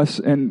some of us,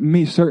 and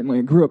me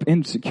certainly, grew up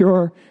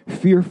insecure,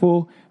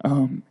 fearful,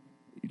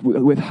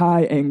 with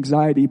high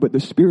anxiety, but the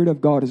Spirit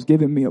of God has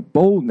given me a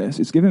boldness.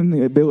 It's given me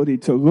the ability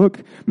to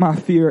look my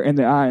fear in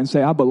the eye and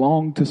say, I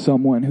belong to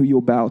someone who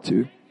you'll bow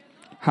to.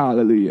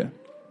 Hallelujah.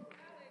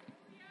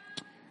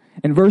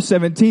 In verse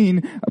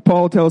 17,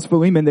 Paul tells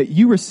Philemon that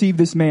you receive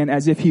this man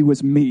as if he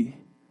was me.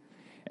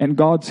 And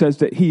God says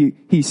that he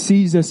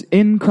sees us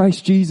in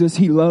Christ Jesus.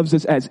 He loves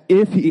us as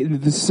if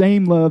the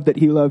same love that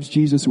he loves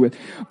Jesus with.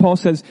 Paul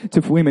says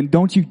to Philemon,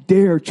 don't you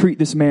dare treat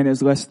this man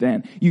as less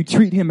than. You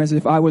treat him as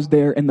if I was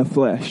there in the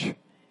flesh.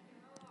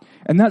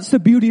 And that's the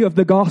beauty of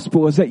the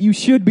gospel, is that you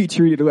should be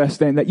treated less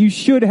than, that you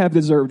should have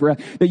deserved wrath,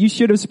 that you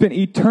should have spent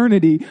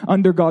eternity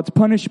under God's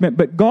punishment.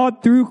 But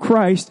God, through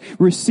Christ,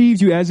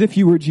 receives you as if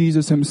you were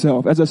Jesus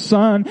himself, as a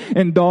son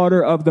and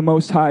daughter of the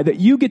Most High,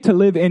 that you get to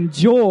live in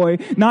joy,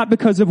 not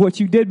because of what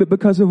you did, but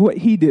because of what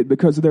he did,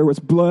 because there was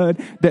blood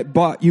that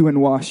bought you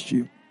and washed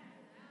you.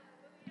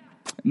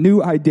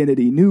 New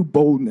identity, new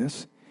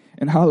boldness,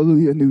 and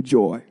hallelujah, new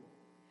joy.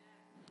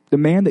 The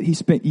man that he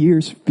spent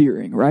years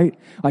fearing, right?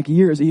 Like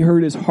years, he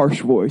heard his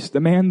harsh voice. The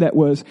man that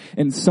was,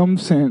 in some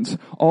sense,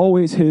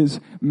 always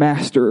his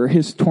master or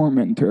his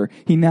tormentor.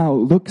 He now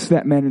looks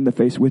that man in the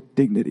face with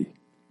dignity.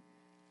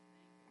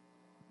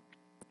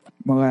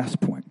 My last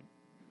point.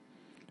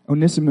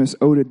 Onesimus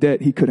owed a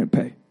debt he couldn't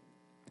pay.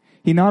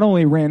 He not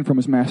only ran from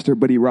his master,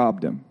 but he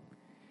robbed him.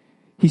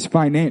 He's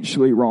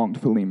financially wronged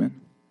Philemon.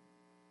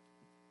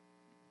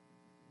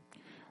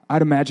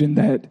 I'd imagine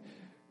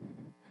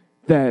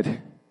that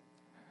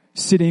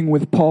sitting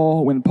with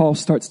Paul, when Paul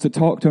starts to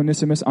talk to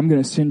Onesimus, I'm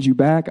going to send you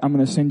back. I'm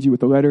going to send you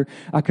with a letter.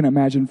 I can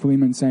imagine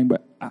Philemon saying,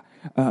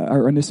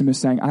 or Onesimus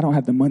saying, I don't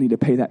have the money to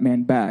pay that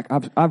man back.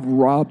 I've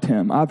robbed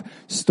him. I've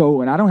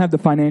stolen. I don't have the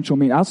financial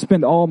means. I'll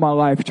spend all my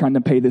life trying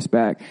to pay this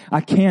back.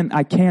 I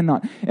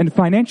cannot. And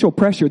financial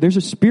pressure, there's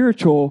a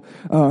spiritual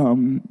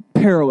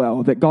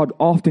parallel that God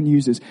often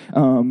uses,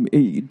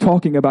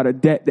 talking about a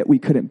debt that we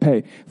couldn't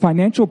pay.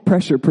 Financial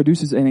pressure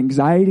produces an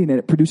anxiety and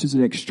it produces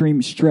an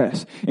extreme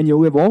stress. And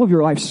you'll live all of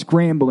your life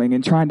scrambling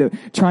and trying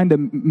to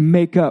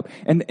make up.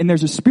 And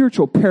there's a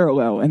spiritual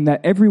parallel in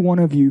that every one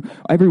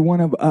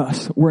of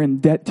us, we're in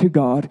debt to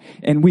God.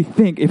 And we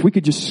think if we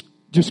could just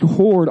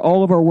hoard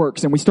all of our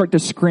works, and we start to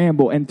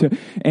scramble into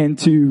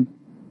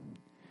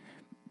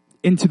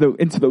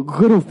the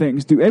little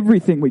things, do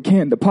everything we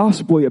can to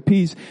possibly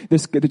appease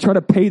this, to try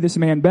to pay this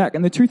man back.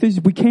 And the truth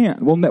is we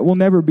can't. We'll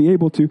never be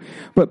able to.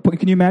 But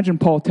can you imagine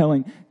Paul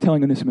telling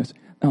Onesimus,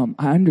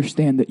 I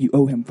understand that you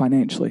owe him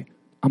financially.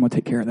 I'm going to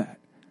take care of that.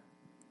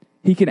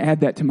 He can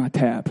add that to my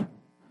tab.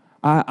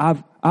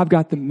 I've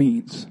got the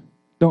means.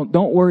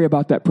 Don't worry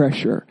about that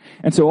pressure.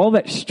 And so all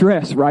that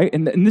stress, right?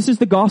 And this is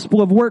the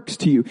gospel of works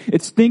to you.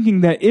 It's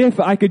thinking that if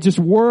I could just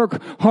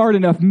work hard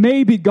enough,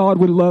 maybe God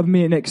would love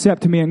me and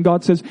accept me. And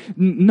God says,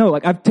 no,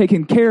 like I've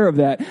taken care of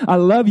that. I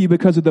love you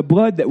because of the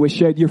blood that was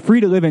shed. You're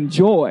free to live in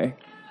joy.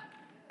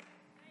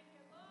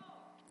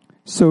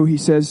 So he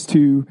says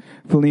to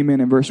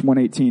Philemon in verse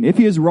 118, if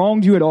he has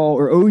wronged you at all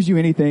or owes you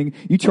anything,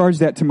 you charge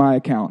that to my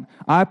account.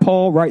 I,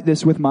 Paul, write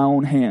this with my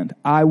own hand.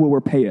 I will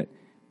repay it.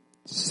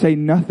 Say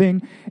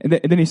nothing. And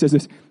then he says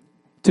this,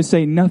 to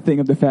say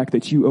nothing of the fact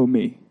that you owe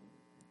me.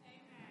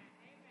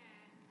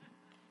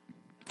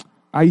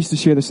 I used to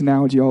share this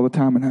analogy all the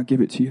time, and I'll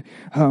give it to you.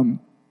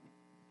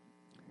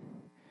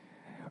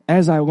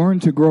 As I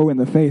learned to grow in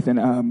the faith, and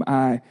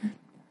I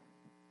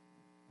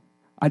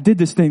did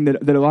this thing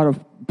that a lot of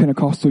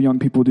Pentecostal young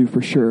people do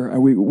for sure.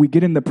 We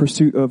get in the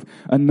pursuit of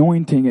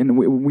anointing, and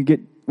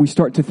we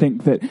start to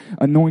think that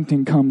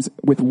anointing comes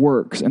with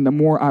works, and the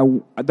more I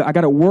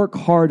got to work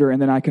harder,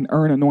 and then I can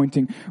earn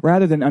anointing,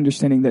 rather than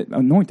understanding that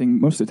anointing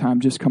most of the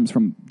time just comes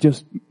from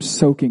just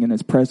soaking in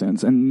His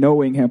presence and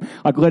knowing Him,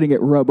 like letting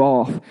it rub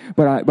off.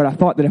 But I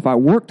thought that if I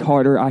worked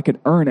harder, I could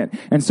earn it.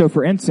 And so,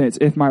 for instance,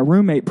 if my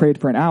roommate prayed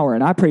for an hour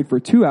and I prayed for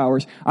 2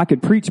 hours, I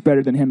could preach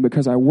better than him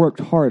because I worked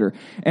harder.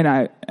 And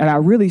I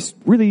really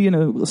in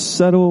a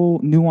subtle,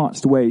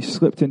 nuanced way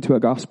slipped into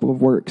a gospel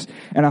of works.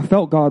 And I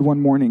felt God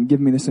one morning give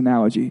me this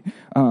analogy.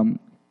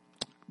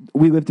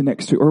 We lived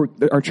next to, or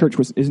our church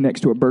is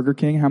next to a Burger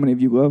King. How many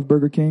of you love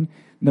Burger King?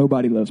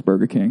 Nobody loves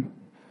Burger King.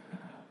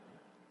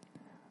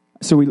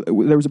 So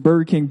there was a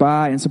Burger King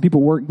by, and some people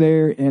worked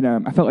there, and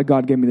I felt like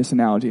God gave me this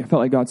analogy. I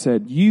felt like God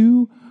said,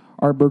 you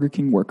are a Burger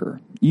King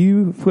worker.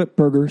 You flip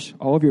burgers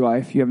all of your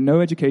life. You have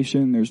no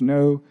education. There's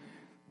no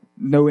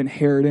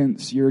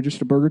inheritance. You're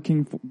just a Burger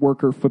King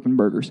worker flipping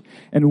burgers.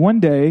 And one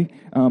day,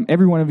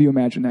 every one of you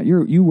imagine that.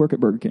 You work at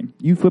Burger King.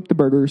 You flip the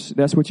burgers.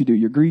 That's what you do.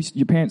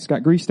 Your pants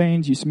got grease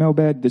stains. You smell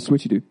bad. That's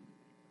what you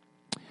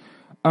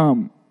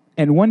do.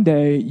 And one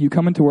day, you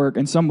come into work,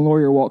 and some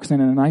lawyer walks in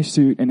a nice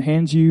suit and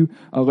hands you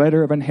a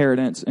letter of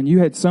inheritance. And you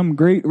had some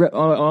great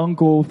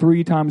uncle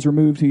 3 times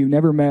removed who you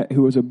never met,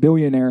 who was a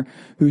billionaire,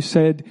 who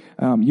said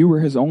you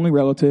were his only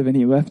relative, and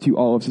he left you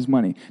all of his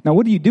money. Now,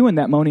 what do you do in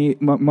that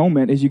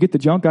moment is you get the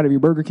junk out of your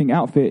Burger King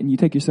outfit, and you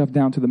take yourself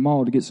down to the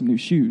mall to get some new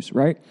shoes,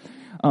 right?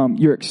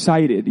 You're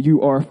excited.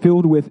 You are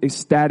filled with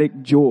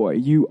ecstatic joy.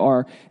 You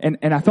are, and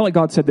I felt like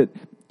God said that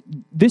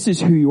this is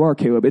who you are,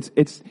 Caleb.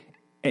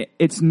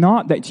 It's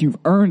not that you've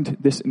earned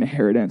this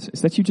inheritance.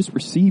 It's that you just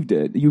received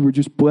it. You were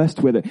just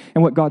blessed with it.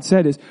 And what God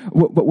said is,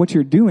 what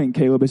you're doing,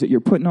 Caleb, is that you're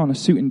putting on a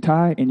suit and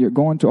tie and you're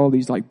going to all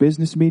these like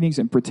business meetings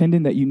and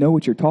pretending that you know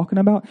what you're talking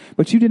about,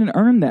 but you didn't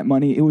earn that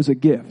money. It was a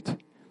gift.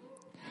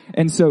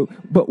 And so,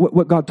 but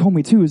what God told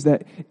me too is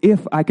that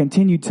if I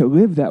continued to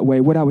live that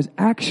way, what I was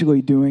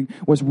actually doing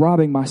was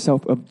robbing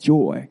myself of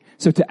joy.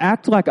 So to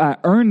act like I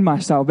earned my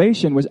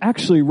salvation was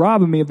actually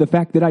robbing me of the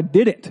fact that I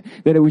didn't,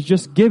 that it was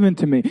just given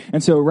to me.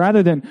 And so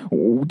rather than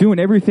doing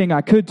everything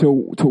I could to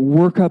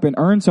work up and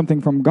earn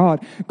something from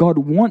God, God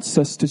wants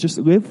us to just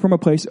live from a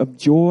place of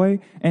joy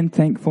and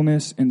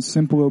thankfulness and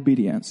simple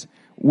obedience.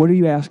 What are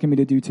you asking me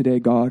to do today,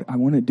 God? I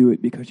want to do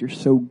it because you're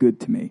so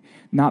good to me,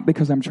 not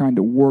because I'm trying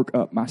to work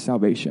up my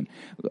salvation.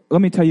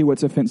 Let me tell you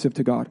what's offensive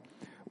to God.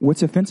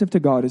 What's offensive to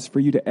God is for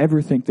you to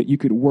ever think that you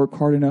could work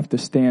hard enough to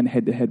stand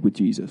head to head with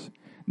Jesus.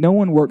 No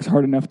one works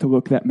hard enough to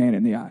look that man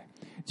in the eye.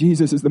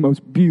 Jesus is the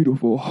most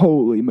beautiful,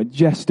 holy,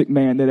 majestic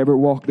man that ever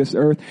walked this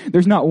earth.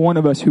 There's not one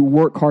of us who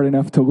work hard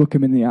enough to look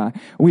him in the eye.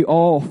 We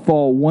all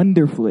fall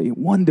wonderfully,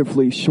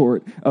 wonderfully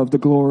short of the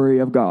glory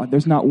of God.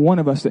 There's not one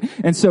of us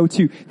and so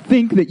to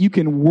think that you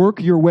can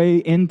work your way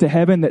into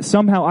heaven, that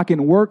somehow I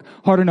can work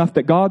hard enough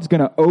that God's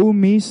going to owe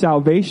me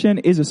salvation,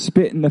 is a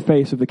spit in the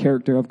face of the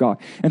character of God.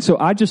 And so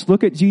I just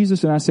look at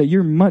Jesus and I say,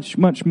 you're much,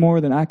 much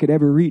more than I could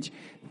ever reach.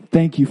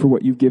 Thank you for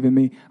what you've given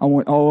me. I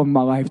want all of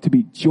my life to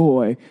be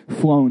joy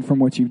flown from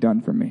what you've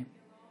done for me.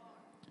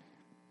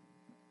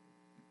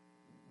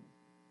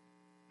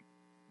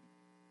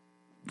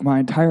 My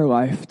entire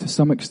life, to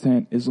some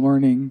extent, is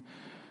learning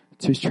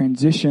to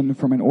transition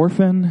from an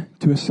orphan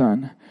to a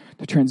son,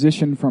 to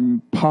transition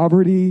from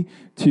poverty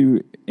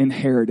to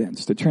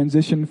inheritance, to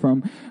transition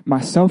from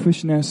my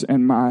selfishness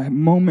and my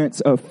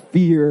moments of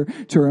fear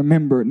to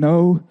remember,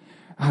 no,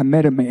 I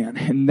met a man,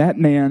 and that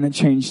man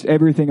changed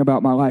everything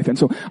about my life. And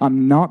so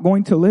I'm not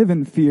going to live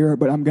in fear,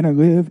 but I'm going to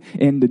live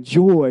in the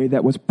joy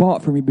that was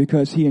bought for me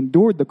because he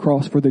endured the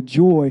cross for the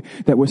joy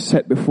that was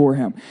set before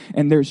him.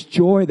 And there's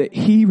joy that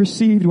he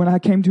received when I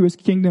came to his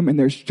kingdom, and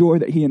there's joy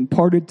that he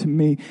imparted to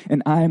me,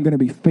 and I am going to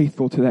be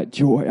faithful to that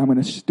joy. I'm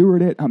going to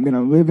steward it, I'm going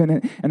to live in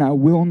it, and I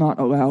will not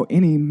allow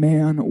any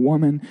man,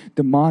 woman,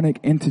 demonic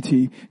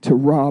entity to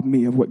rob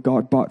me of what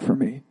God bought for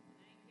me.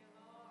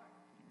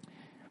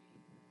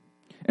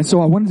 And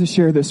so I wanted to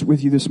share this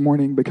with you this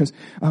morning because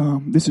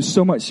this is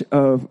so much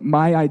of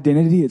my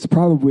identity. It's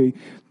probably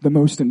the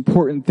most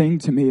important thing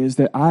to me, is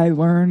that I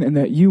learn and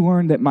that you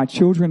learn, that my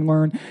children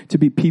learn to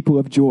be people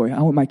of joy.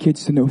 I want my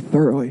kids to know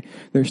thoroughly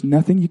there's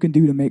nothing you can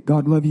do to make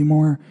God love you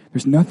more.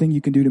 There's nothing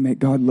you can do to make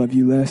God love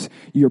you less.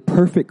 You're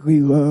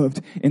perfectly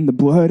loved in the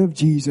blood of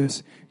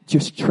Jesus.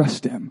 Just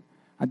trust him.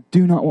 I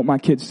do not want my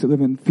kids to live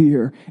in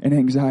fear and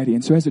anxiety.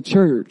 And so as a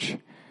church,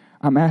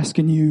 I'm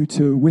asking you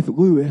to, with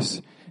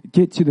Lewis,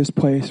 get to this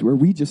place where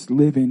we just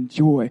live in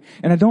joy.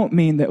 And I don't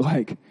mean that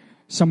like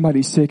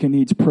somebody's sick and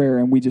needs prayer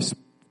and we just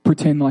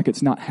pretend like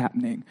it's not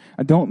happening.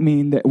 I don't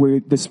mean that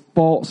we're this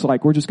false,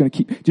 like we're just going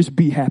to just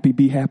be happy,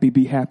 be happy,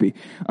 be happy.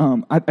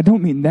 I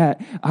don't mean that.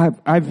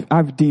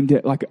 I've deemed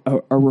it like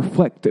a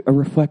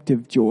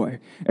reflective joy,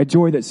 a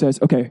joy that says,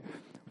 okay,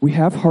 we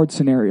have hard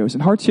scenarios,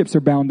 and hardships are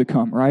bound to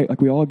come, right?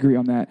 Like we all agree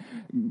on that.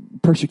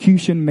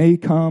 Persecution may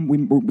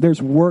come. There's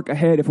work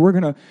ahead. If we're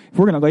gonna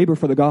labor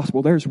for the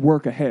gospel, there's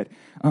work ahead.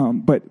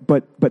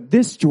 But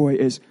this joy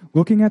is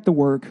looking at the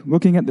work,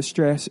 looking at the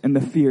stress and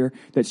the fear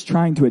that's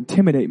trying to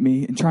intimidate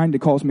me and trying to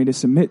cause me to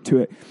submit to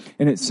it,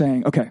 and it's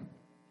saying, okay,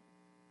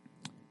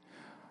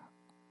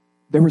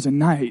 there was a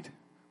night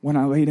when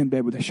I laid in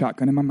bed with a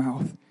shotgun in my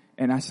mouth,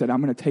 and I said,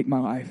 I'm going to take my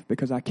life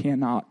because I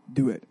cannot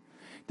do it.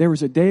 There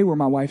was a day where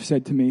my wife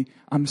said to me,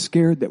 I'm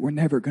scared that we're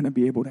never going to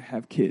be able to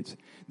have kids.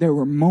 There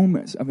were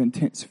moments of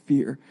intense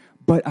fear,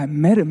 but I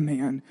met a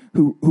man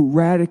who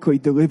radically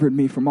delivered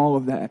me from all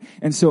of that.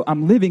 And so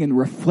I'm living in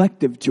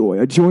reflective joy,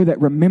 a joy that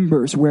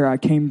remembers where I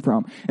came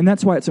from. And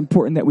that's why it's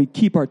important that we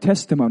keep our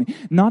testimony.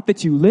 Not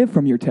that you live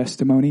from your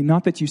testimony,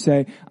 not that you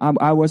say,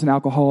 I was an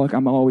alcoholic,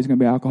 I'm always going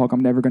to be an alcoholic,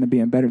 I'm never going to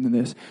be better than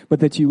this, but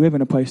that you live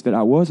in a place that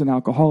I was an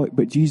alcoholic,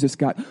 but Jesus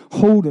got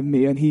hold of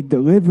me and he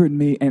delivered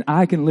me, and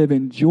I can live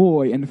in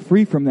joy and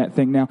free from that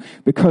thing now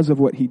because of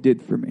what he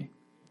did for me.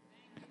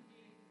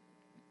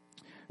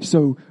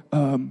 So,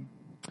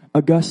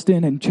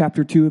 Augustine, in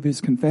chapter 2 of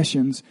his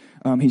Confessions,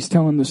 he's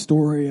telling the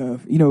story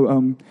of,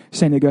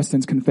 St.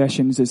 Augustine's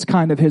Confessions is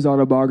kind of his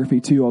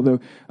autobiography too, although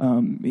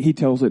he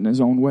tells it in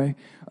his own way.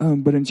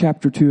 But in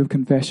chapter 2 of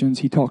Confessions,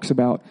 he talks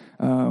about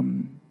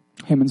him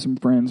and some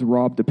friends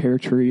robbed a pear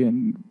tree,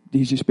 and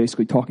he's just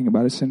basically talking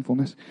about his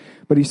sinfulness.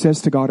 But he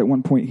says to God at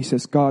one point, he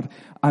says, God,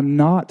 I'm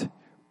not,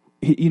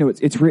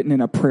 it's written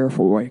in a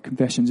prayerful way.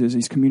 Confessions is,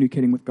 he's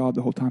communicating with God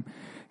the whole time.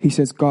 He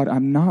says, God,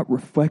 I'm not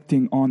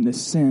reflecting on this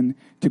sin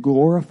to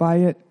glorify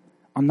it.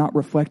 I'm not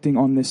reflecting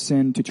on this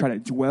sin to try to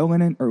dwell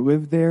in it or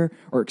live there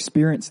or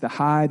experience the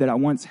high that I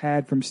once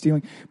had from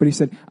stealing. But he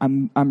said,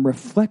 I'm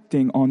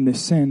reflecting on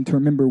this sin to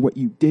remember what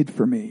you did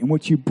for me and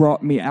what you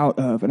brought me out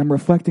of. And I'm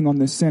reflecting on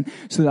this sin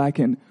so that I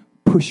can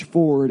push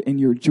forward in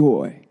your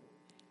joy.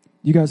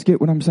 You guys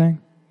get what I'm saying?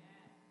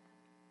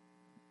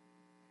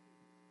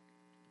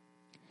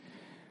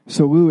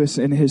 So Lewis,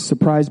 in his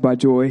Surprised by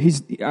Joy,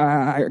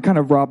 I kind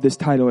of robbed this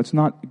title. It's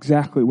not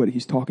exactly what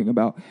he's talking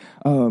about.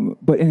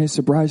 But in his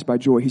Surprised by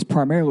Joy, he's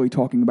primarily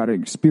talking about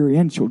an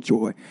experiential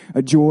joy.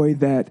 A joy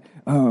that,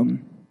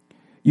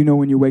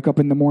 when you wake up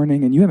in the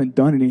morning and you haven't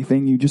done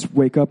anything, you just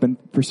wake up and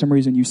for some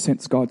reason you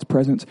sense God's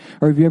presence.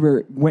 Or if you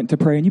ever went to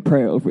pray and you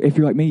pray, if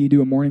you're like me, you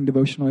do a morning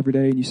devotional every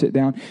day and you sit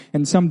down.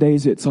 And some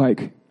days it's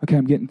like, okay,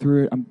 I'm getting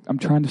through it. I'm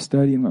trying to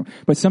study.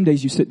 But some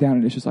days you sit down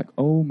and it's just like,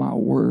 oh my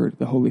word,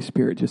 the Holy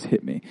Spirit just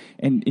hit me.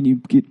 And you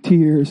get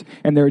tears,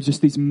 and there are just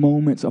these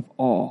moments of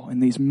awe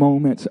and these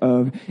moments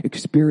of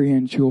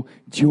experiential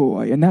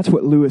joy. And that's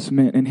what Lewis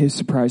meant in his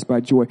Surprised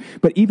by Joy.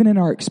 But even in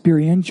our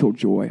experiential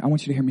joy, I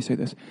want you to hear me say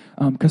this,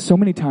 because so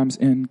many times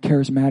in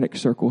charismatic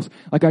circles,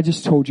 like I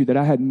just told you that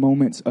I had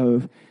moments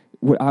of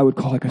what I would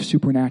call like a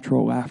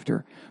supernatural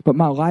laughter. But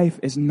my life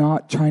is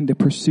not trying to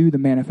pursue the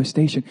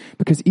manifestation,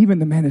 because even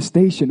the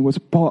manifestation was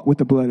bought with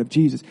the blood of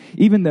Jesus.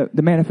 Even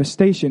the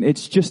manifestation,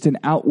 it's just an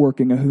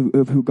outworking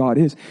of who God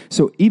is.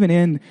 So even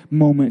in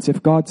moments,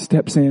 if God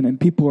steps in and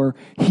people are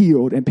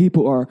healed and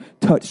people are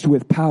touched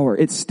with power,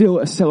 it's still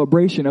a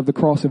celebration of the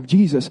cross of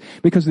Jesus,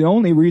 because the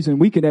only reason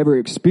we could ever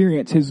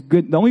experience his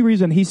good, the only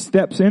reason he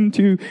steps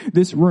into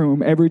this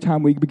room every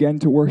time we begin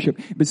to worship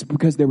is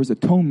because there was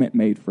atonement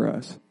made for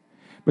us.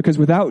 Because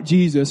without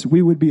Jesus,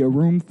 we would be a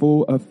room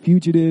full of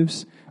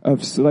fugitives,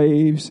 of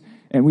slaves,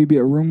 and we'd be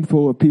a room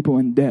full of people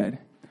in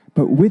debt.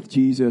 But with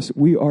Jesus,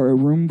 we are a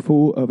room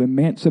full of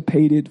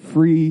emancipated,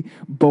 free,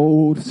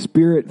 bold,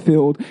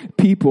 spirit-filled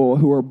people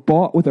who are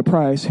bought with a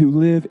price, who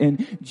live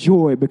in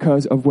joy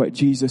because of what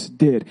Jesus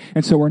did.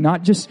 And so we're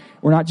not just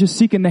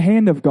seeking the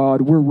hand of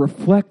God. We're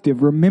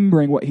reflective,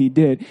 remembering what he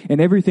did and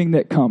everything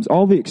that comes,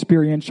 all the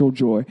experiential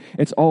joy.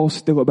 It's all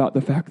still about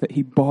the fact that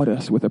he bought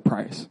us with a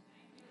price.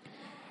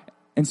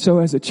 And so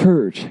as a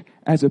church,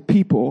 as a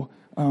people,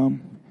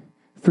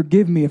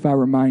 forgive me if I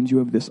remind you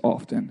of this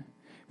often.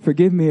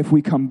 Forgive me if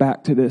we come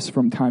back to this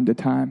from time to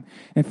time.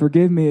 And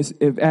forgive me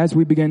if as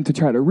we begin to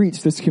try to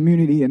reach this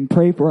community and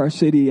pray for our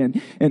city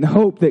and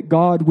hope that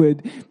God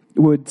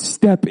would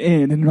step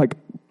in and like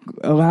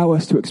allow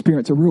us to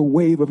experience a real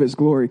wave of his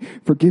glory.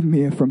 Forgive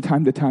me if from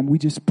time to time we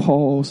just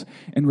pause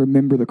and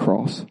remember the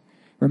cross.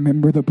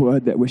 Remember the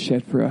blood that was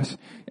shed for us.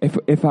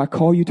 If I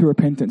call you to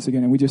repentance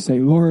again and we just say,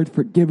 Lord,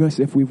 forgive us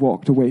if we've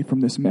walked away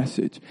from this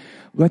message.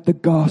 Let the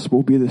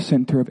gospel be the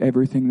center of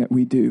everything that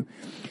we do.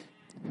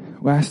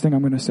 Last thing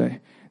I'm going to say.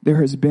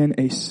 There has been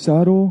a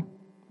subtle...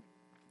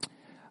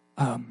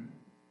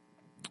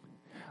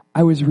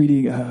 I was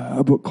reading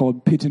a book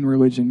called Pigeon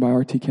Religion by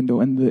R.T.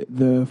 Kendall, and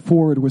the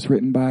foreword was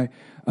written by,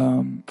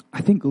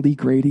 I think, Lee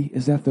Grady.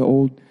 Is that the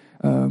old...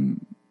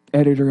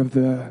 editor of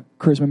the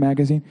Charisma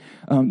magazine?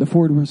 The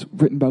foreword was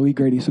written by Lee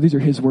Grady. So these are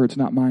his words,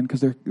 not mine,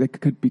 because they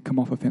could come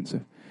off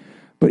offensive.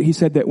 But he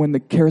said that when the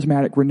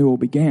charismatic renewal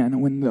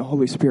began, when the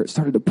Holy Spirit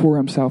started to pour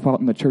himself out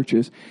in the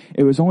churches,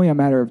 it was only a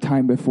matter of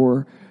time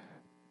before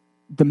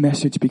the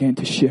message began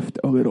to shift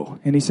a little.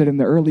 And he said in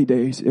the early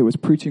days, it was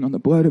preaching on the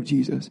blood of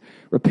Jesus,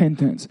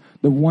 repentance,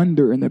 the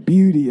wonder and the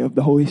beauty of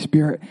the Holy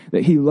Spirit,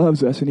 that he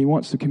loves us and he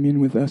wants to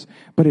commune with us.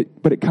 But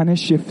it kind of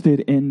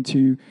shifted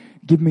into,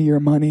 give me your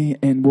money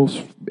and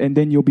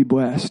then you'll be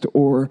blessed.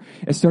 Or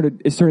it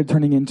started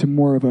turning into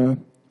more of a,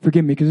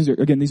 forgive me, because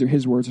these are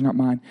his words, not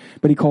mine.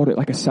 But he called it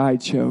like a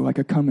sideshow, like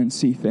a come and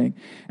see thing.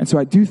 And so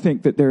I do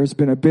think that there's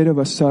been a bit of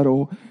a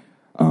subtle,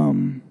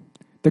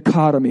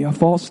 dichotomy, a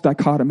false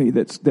dichotomy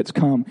that's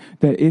come,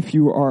 that if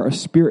you are a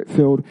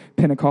spirit-filled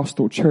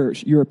Pentecostal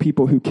church, you're a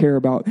people who care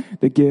about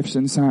the gifts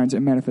and signs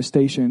and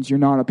manifestations. You're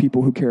not a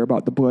people who care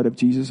about the blood of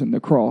Jesus and the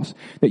cross.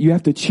 That you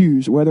have to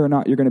choose whether or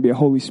not you're going to be a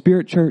Holy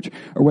Spirit church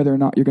or whether or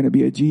not you're going to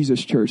be a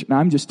Jesus church. And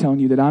I'm just telling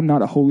you that I'm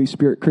not a Holy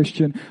Spirit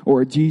Christian or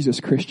a Jesus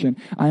Christian.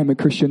 I am a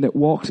Christian that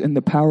walks in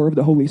the power of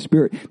the Holy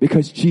Spirit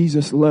because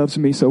Jesus loves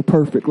me so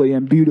perfectly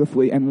and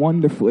beautifully and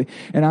wonderfully.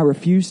 And I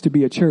refuse to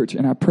be a church,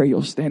 and I pray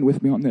you'll stand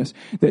with me on this,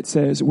 that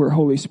says we're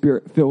Holy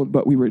Spirit filled,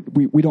 but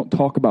we don't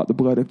talk about the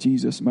blood of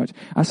Jesus much.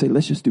 I say,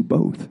 let's just do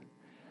both.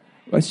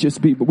 Let's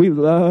just be, but we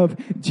love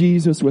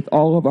Jesus with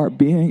all of our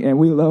being, and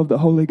we love the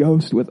Holy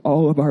Ghost with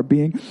all of our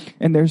being.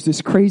 And there's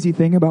this crazy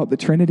thing about the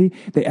Trinity.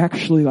 They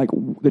actually, like,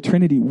 the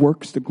Trinity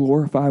works to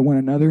glorify one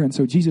another. And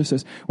so Jesus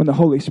says, when the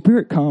Holy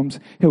Spirit comes,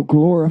 he'll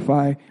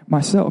glorify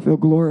myself. He'll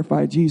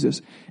glorify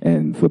Jesus.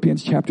 And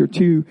Philippians chapter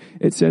 2,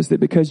 it says that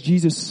because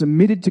Jesus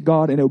submitted to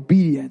God in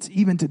obedience,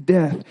 even to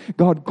death,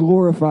 God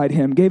glorified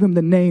him, gave him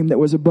the name that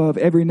was above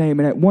every name.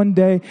 And at one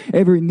day,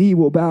 every knee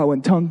will bow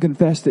and tongue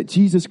confess that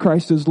Jesus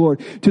Christ is Lord,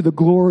 to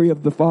the glory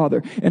of the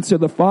Father. And so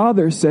the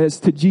Father says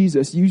to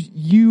Jesus,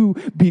 you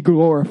be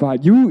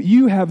glorified.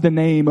 You have the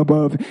name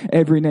above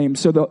every name.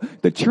 So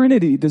the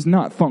Trinity does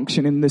not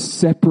function in this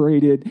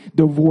separated,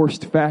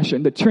 divorced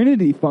fashion. The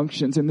Trinity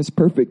functions in this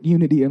perfect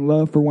unity and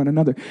love for one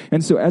another.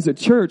 And so as a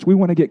church, we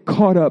want to get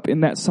caught up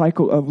in that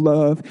cycle of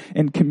love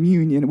and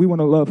communion. We want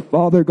to love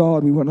Father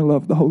God. We want to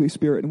love the Holy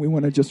Spirit. And we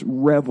want to just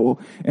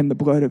revel in the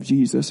blood of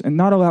Jesus and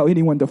not allow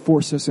anyone to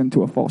force us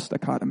into a false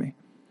dichotomy.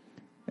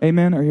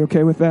 Amen. Are you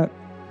okay with that?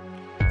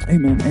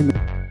 Amen. Amen.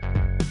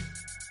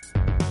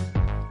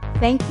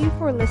 Thank you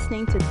for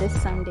listening to this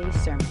Sunday's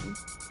sermon.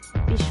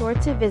 Be sure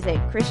to visit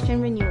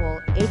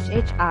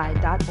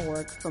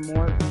ChristianRenewalHHI.org for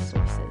more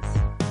resources.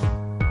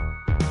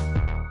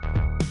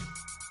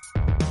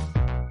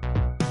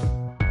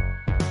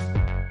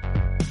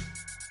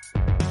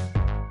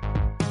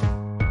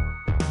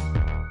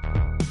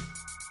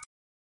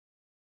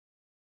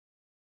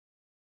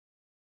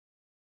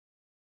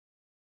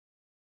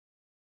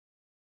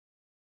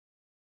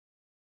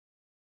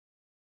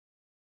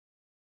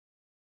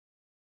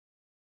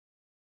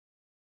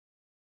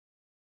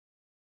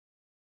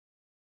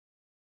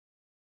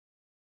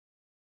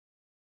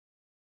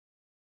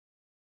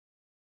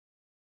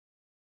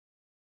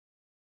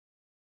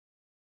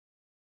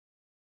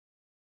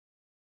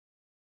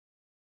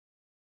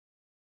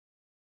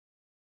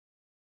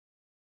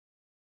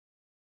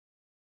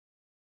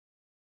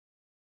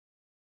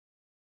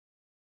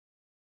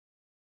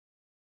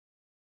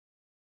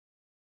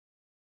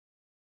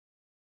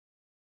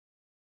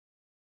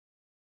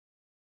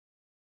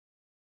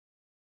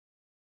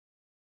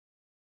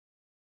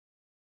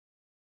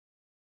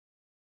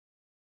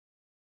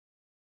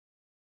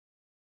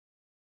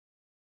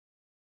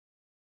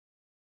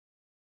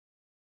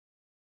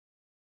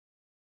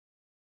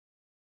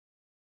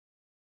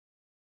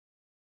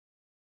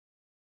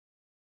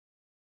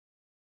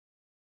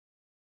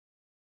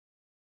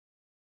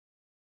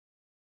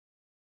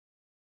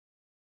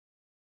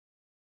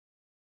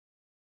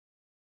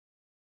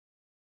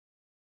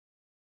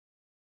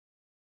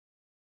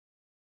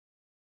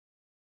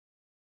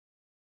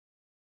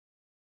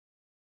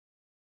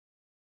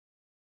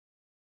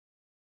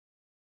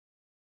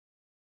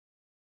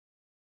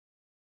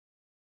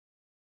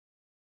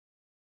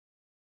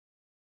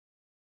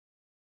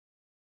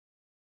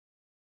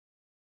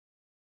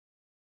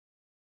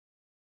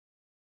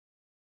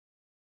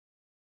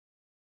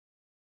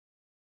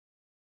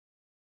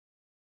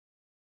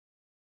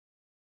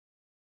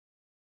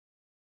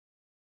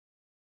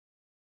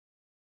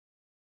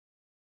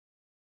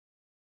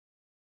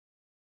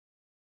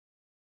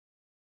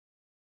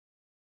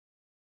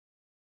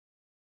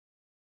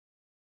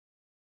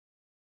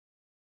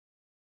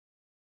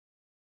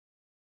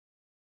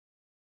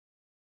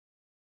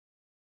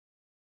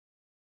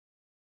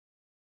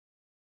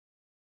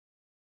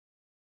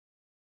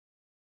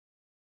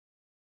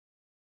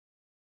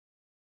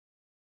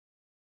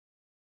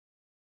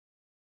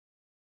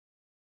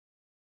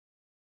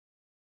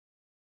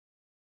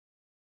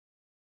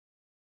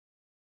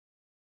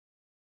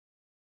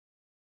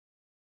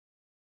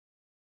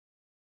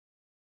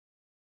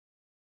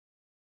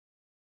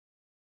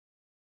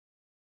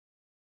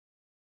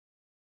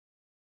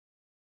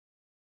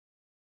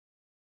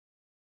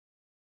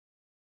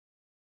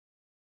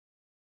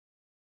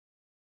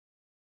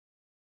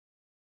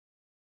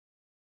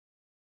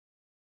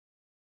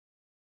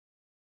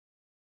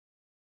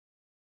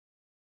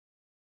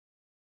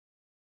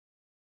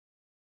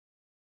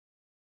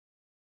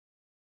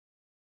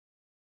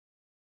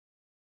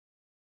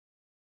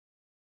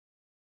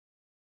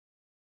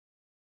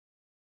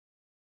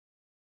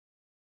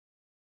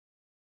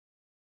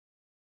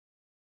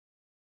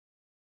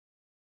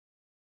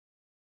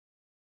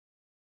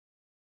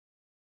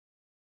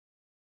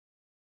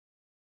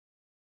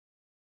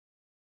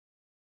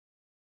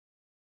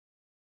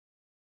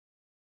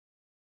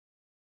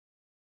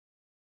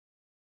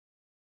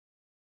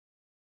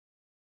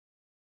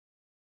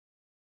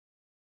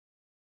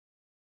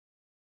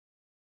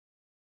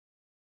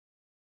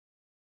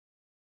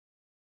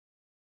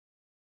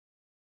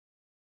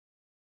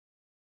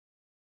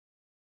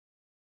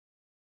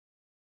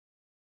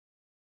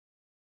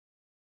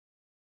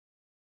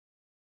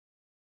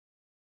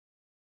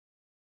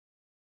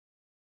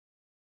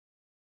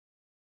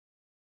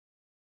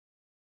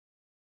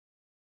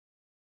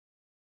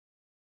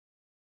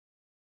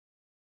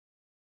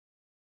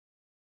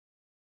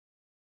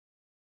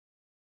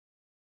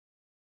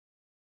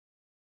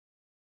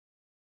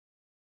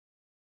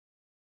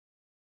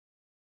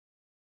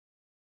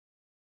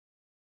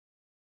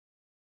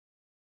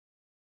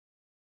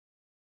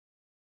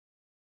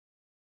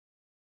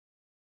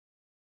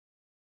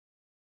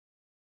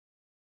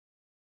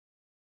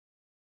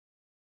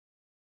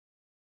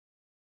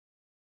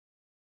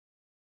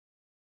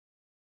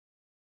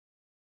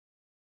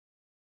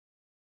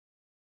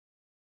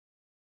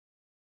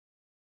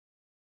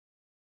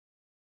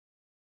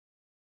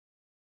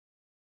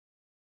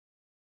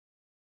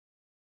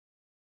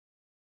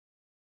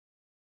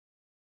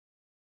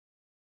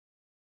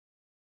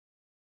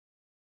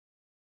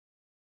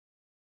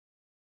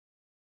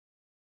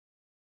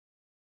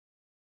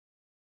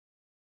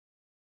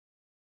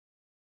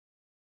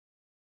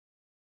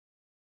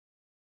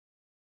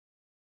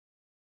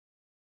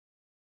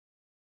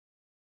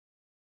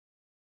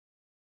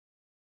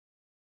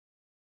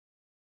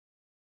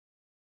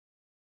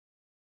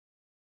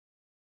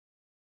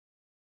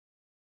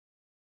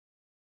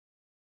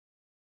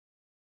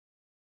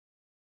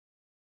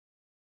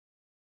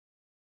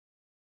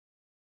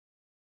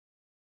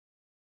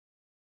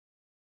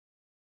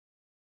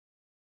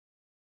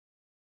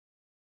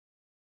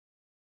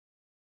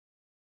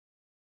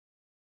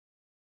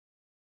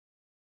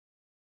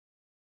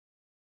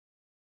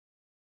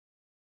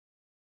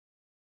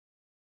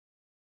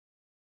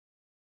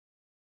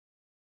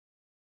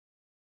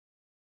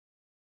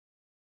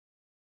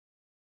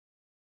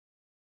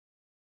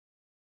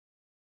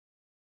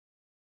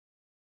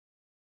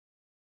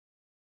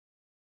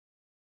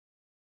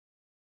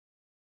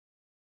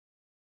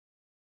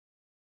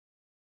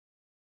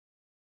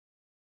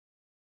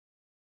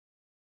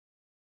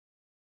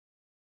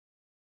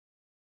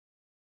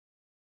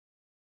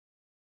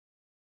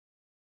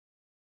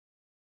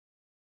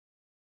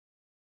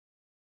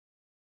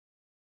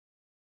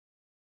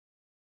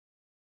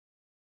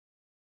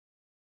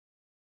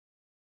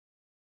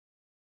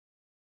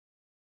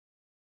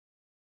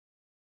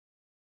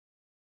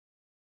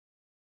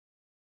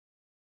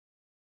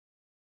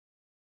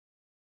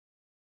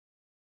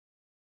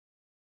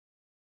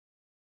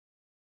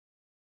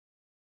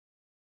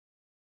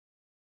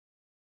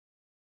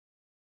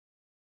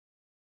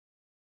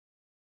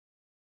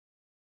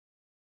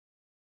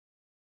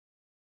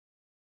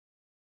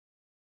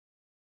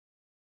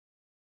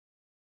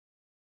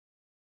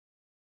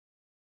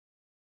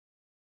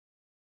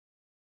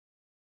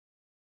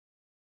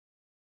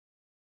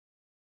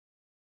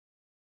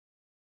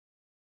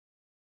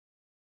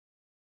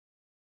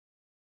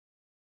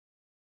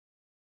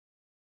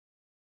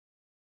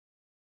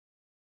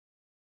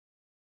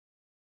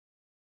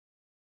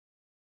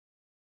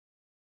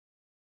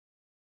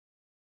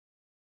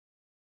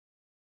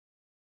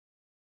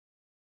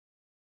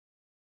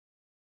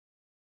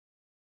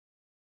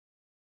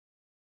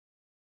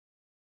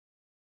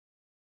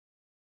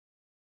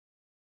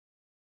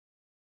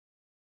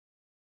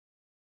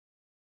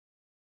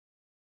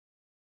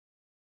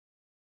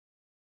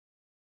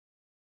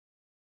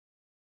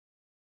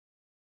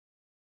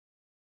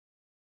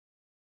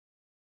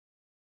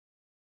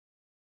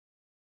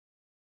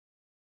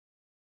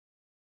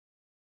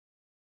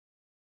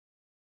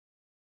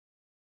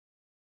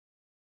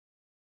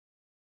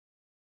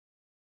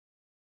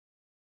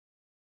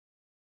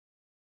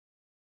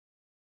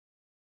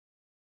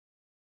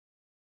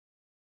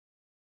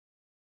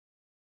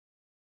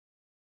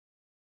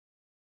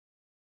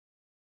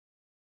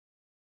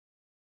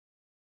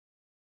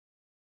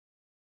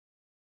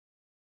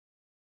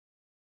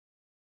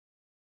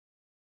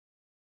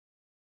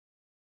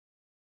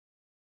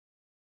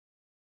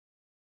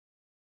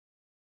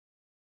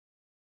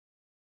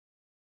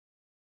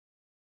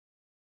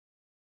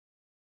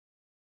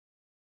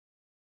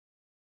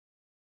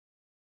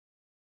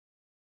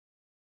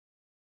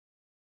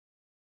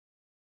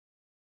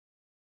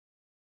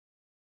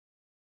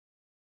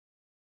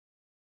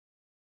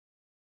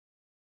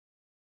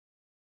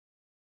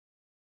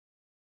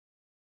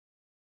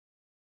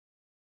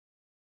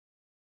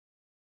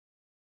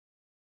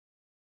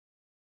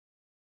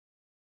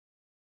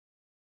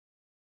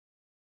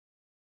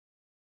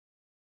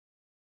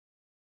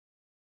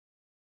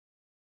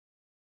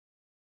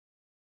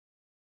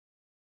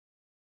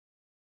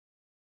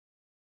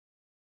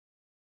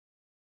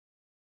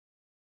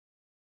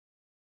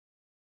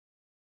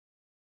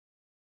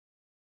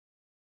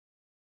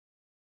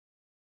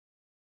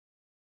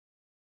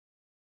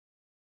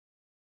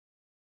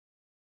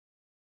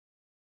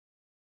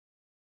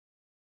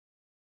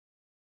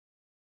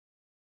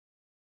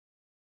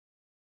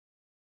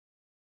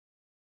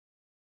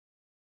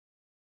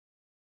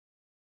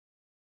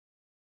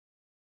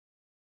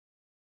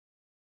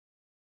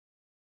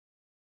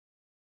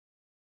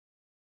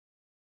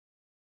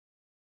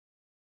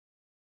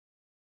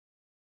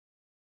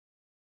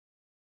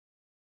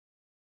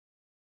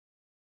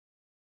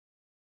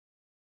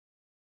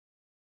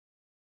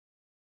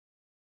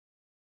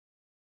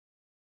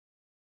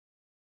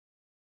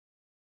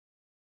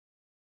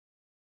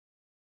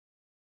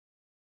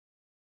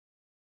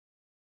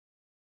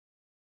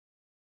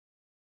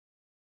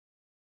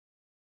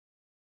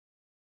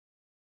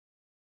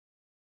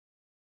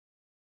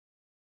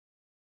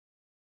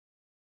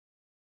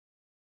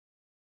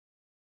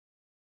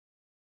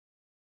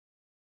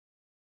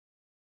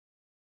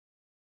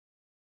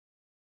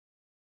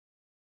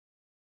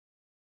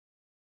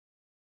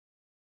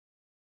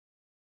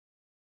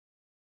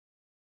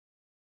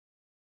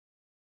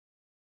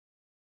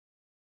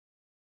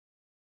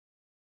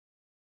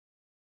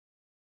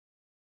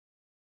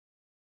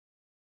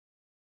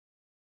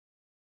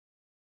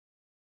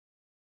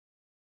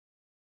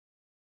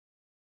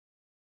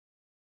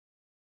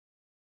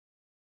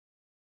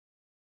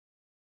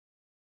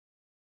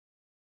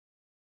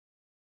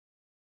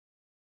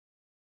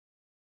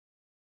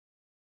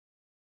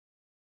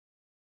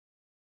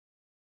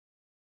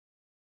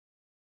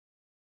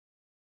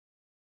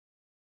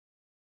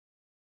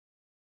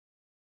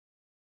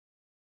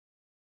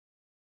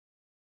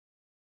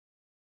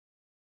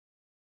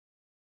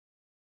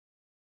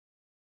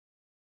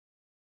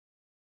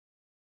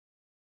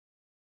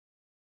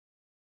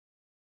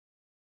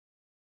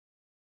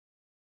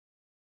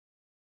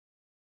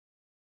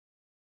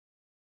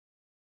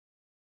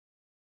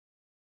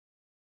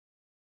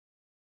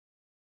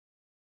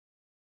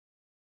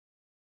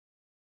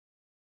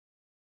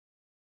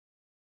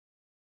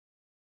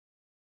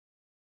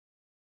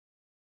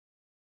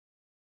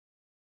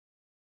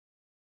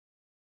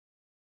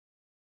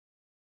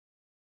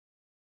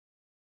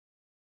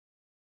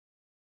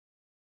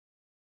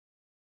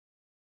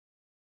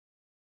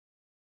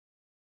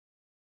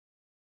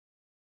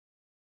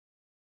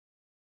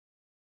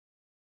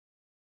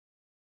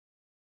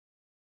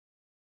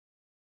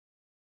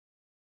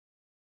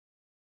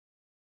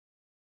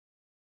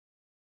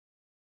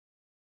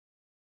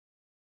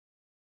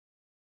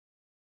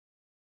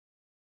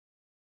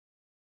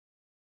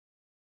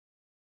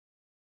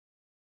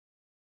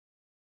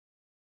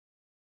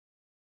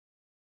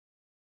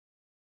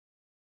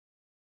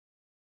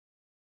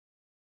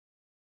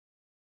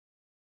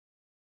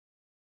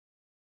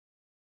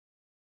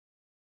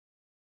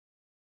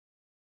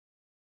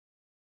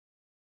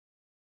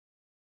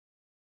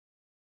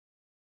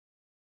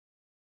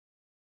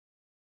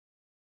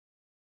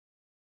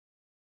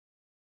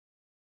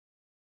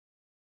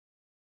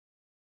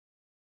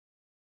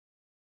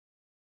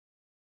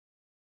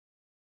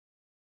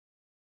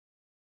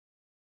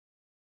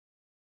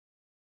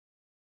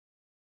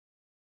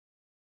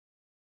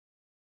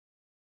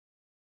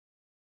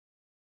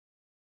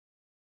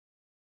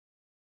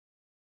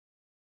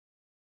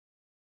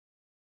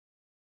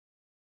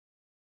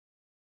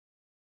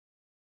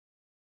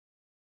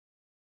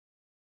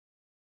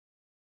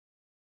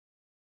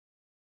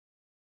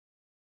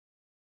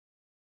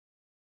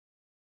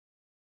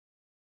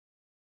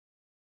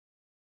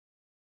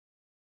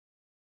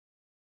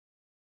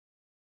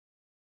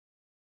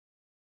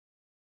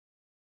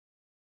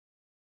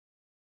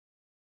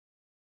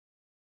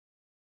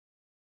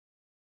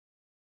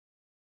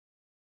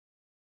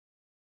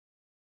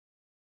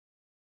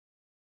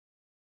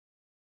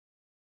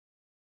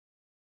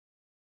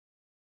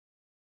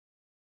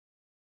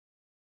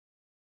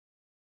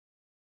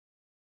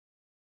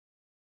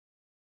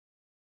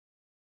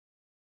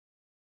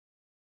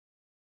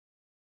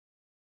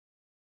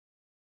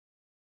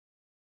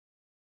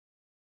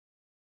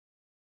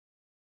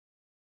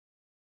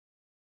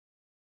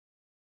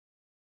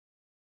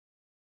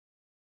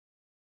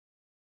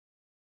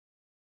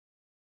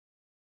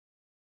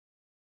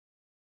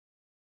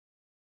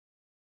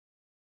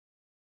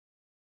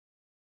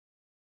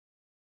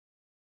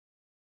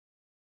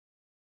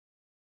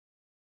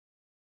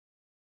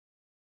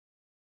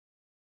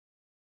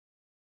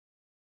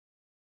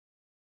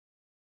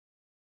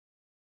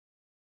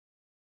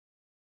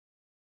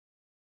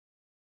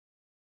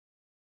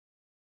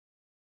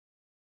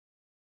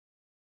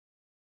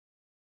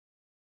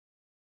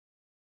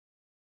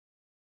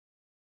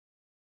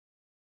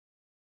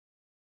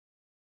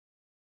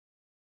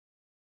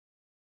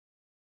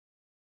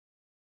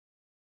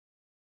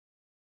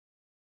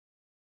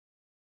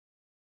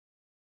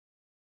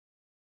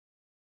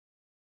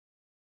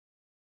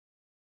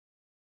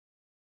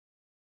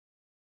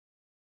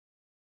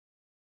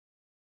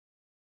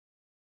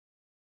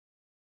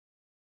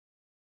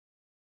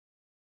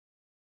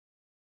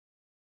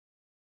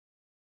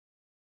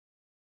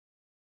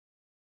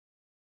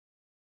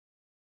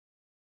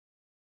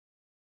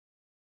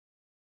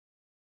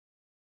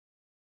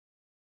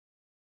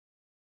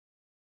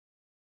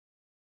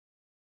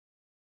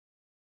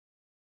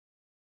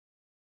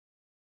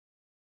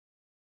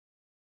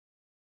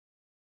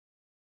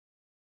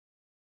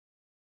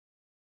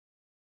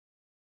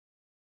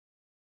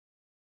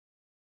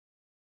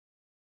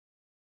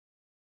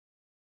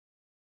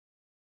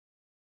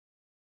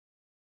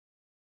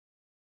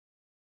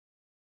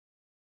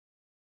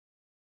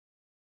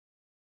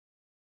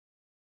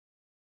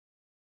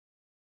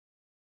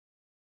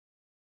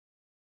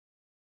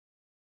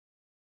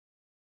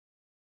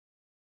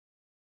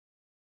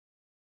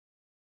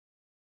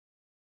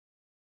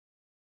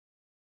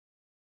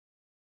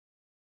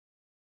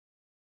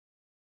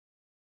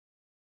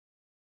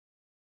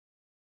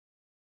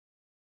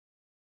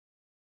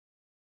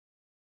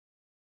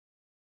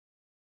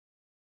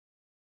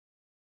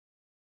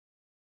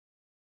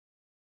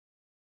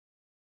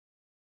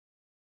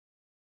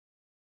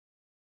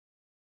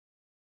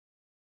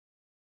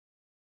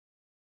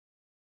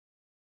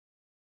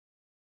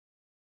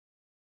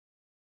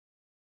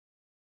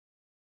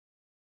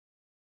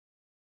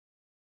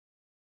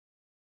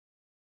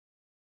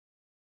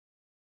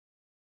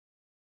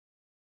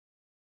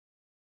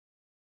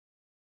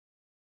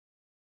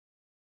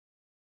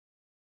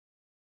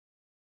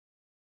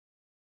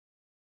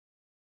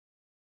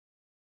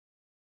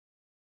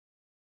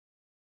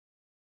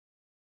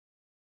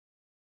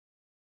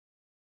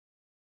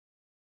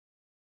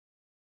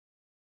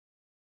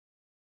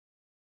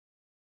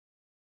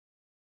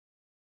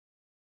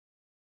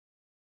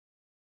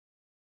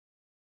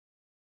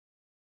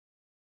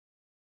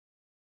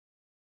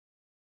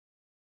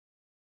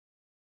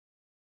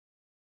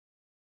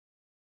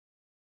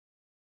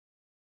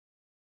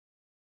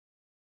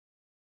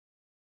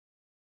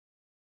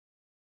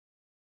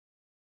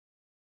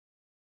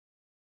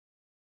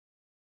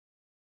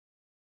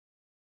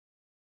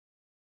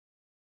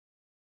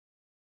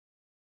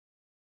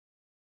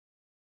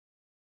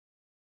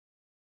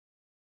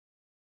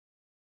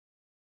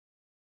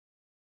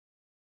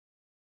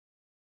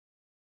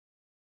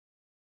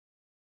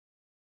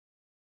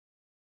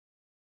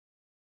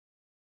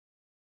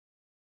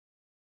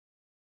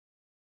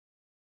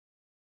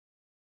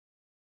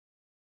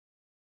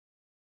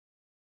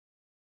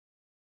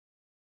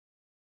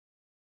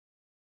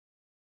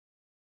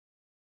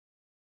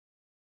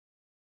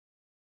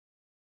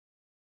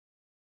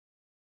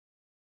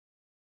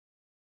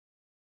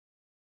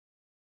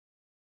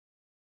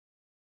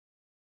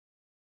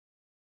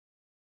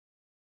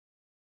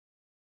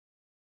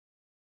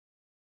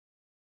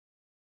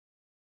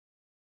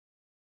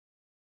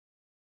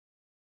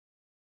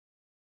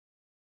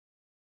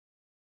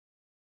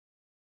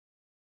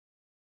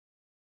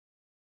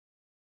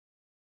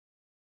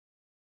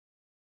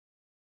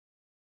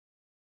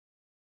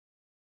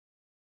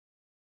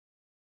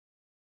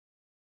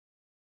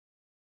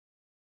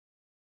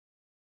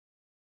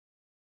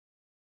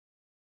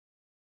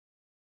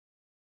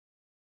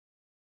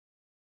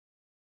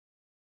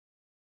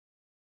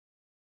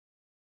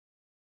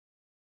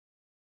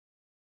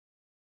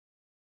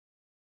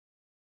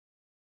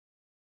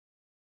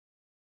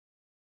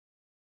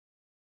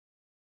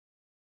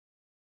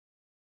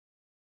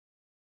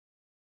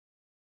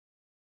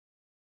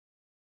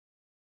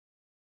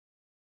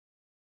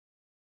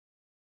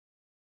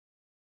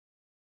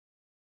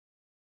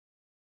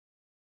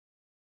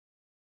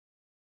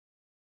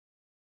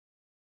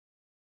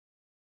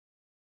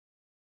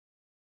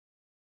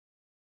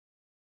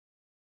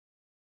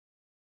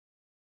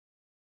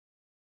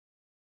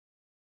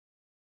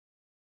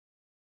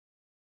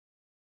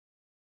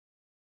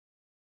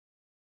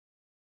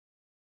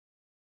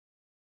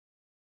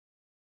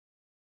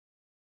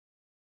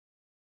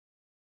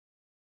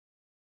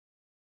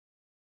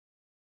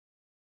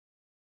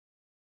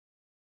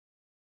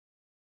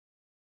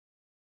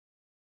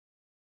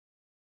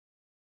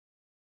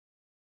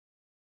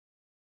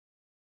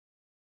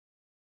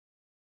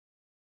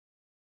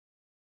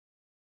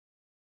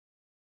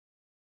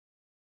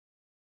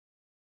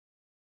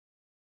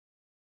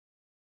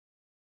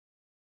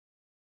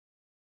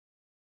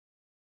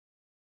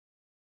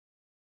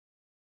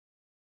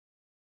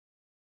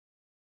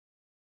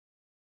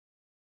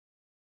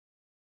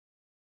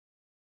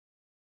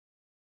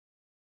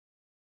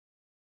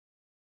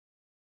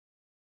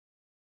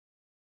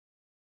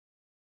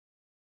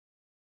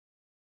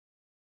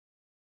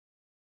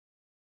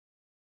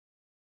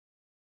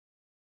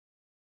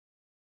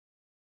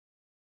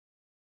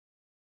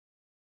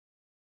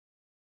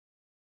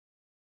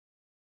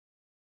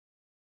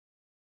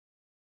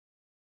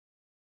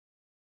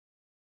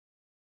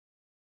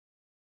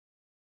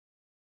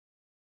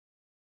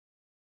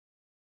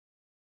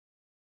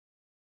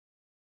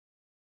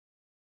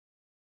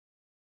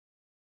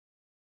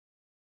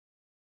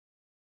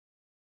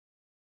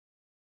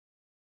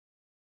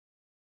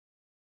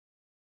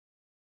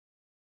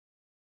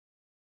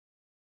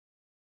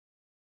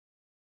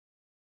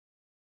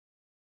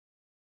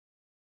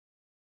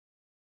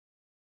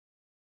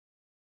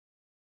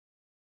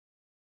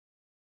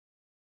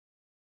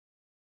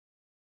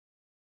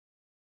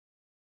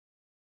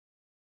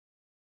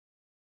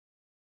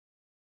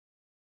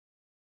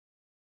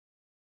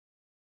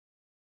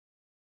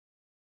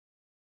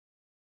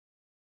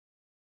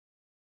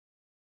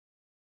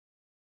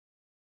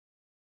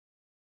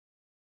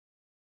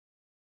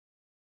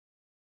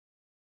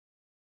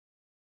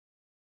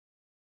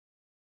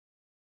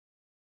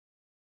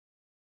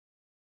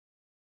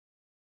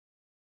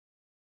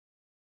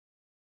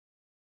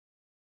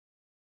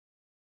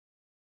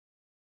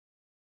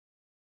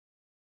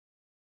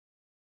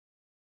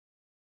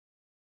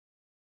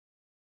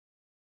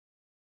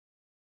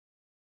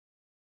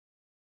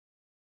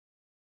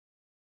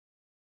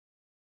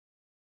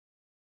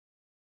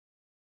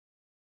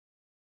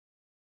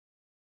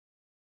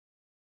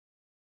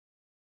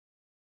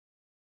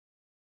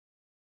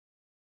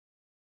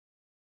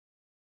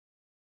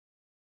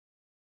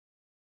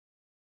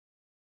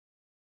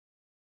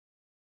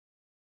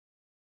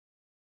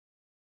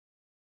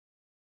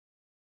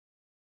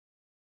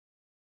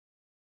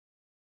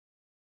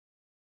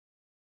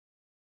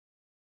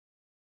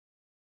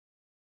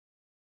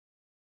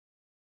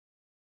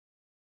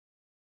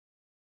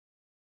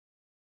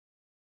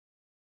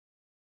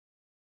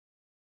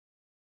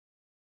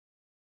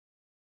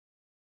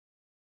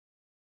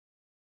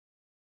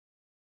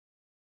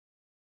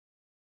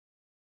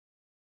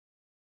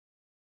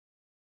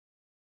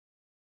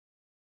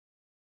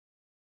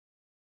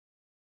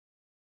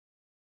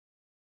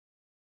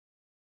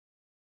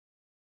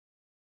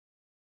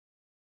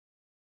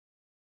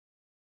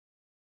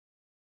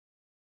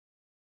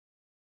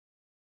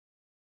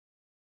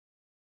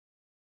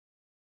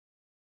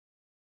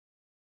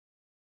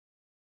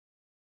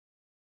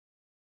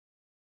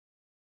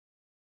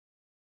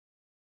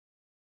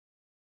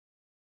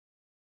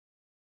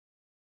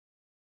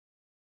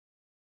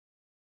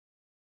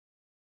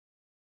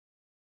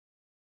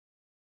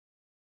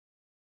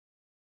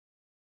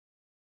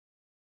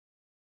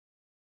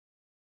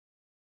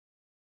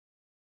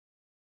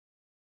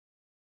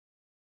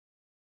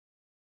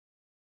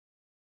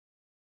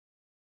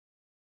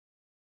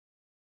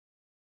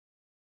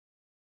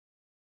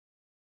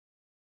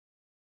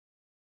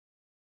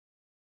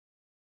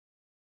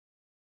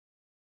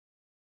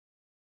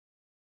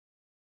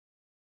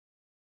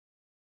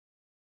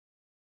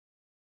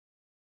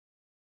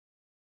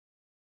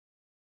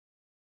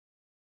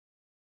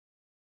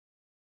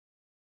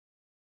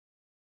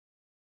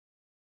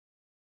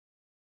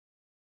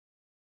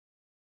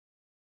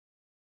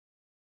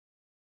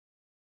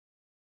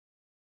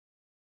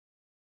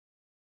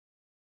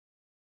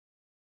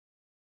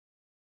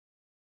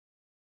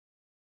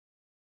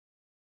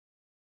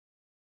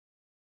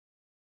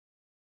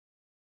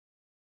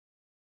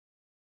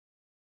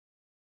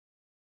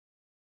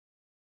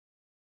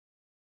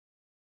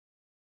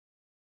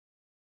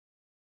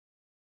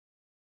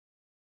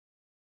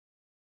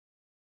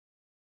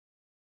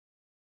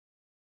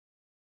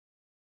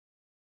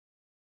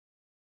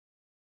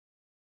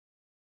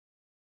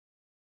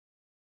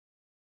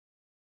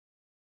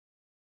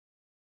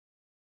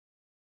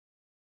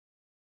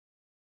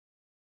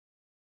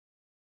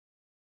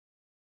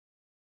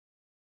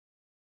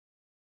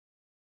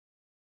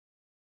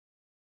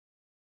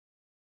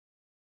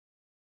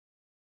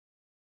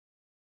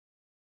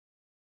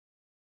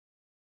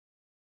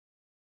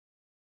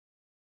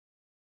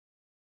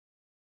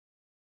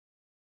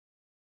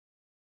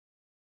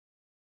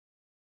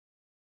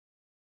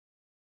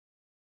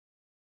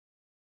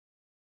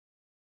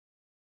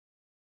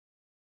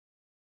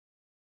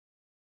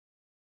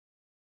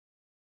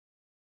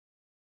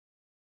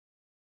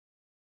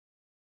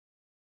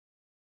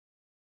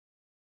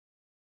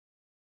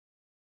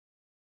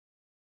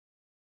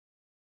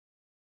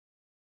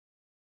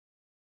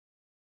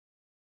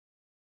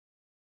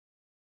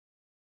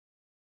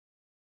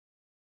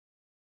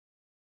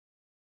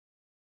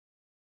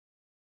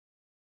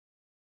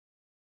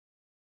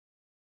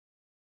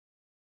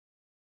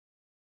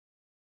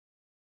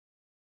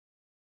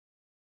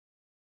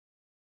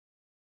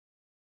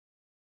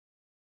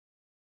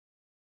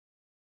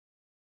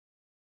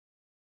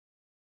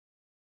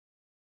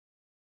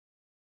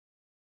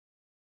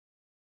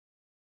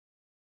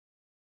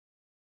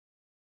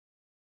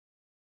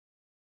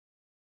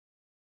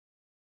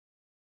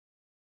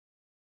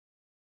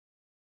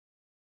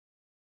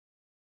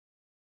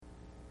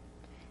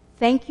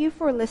 Thank you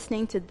for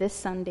listening to this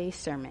Sunday's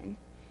sermon.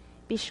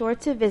 Be sure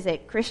to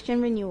visit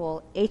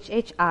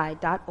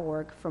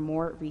ChristianRenewalHHI.org for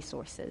more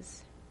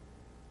resources.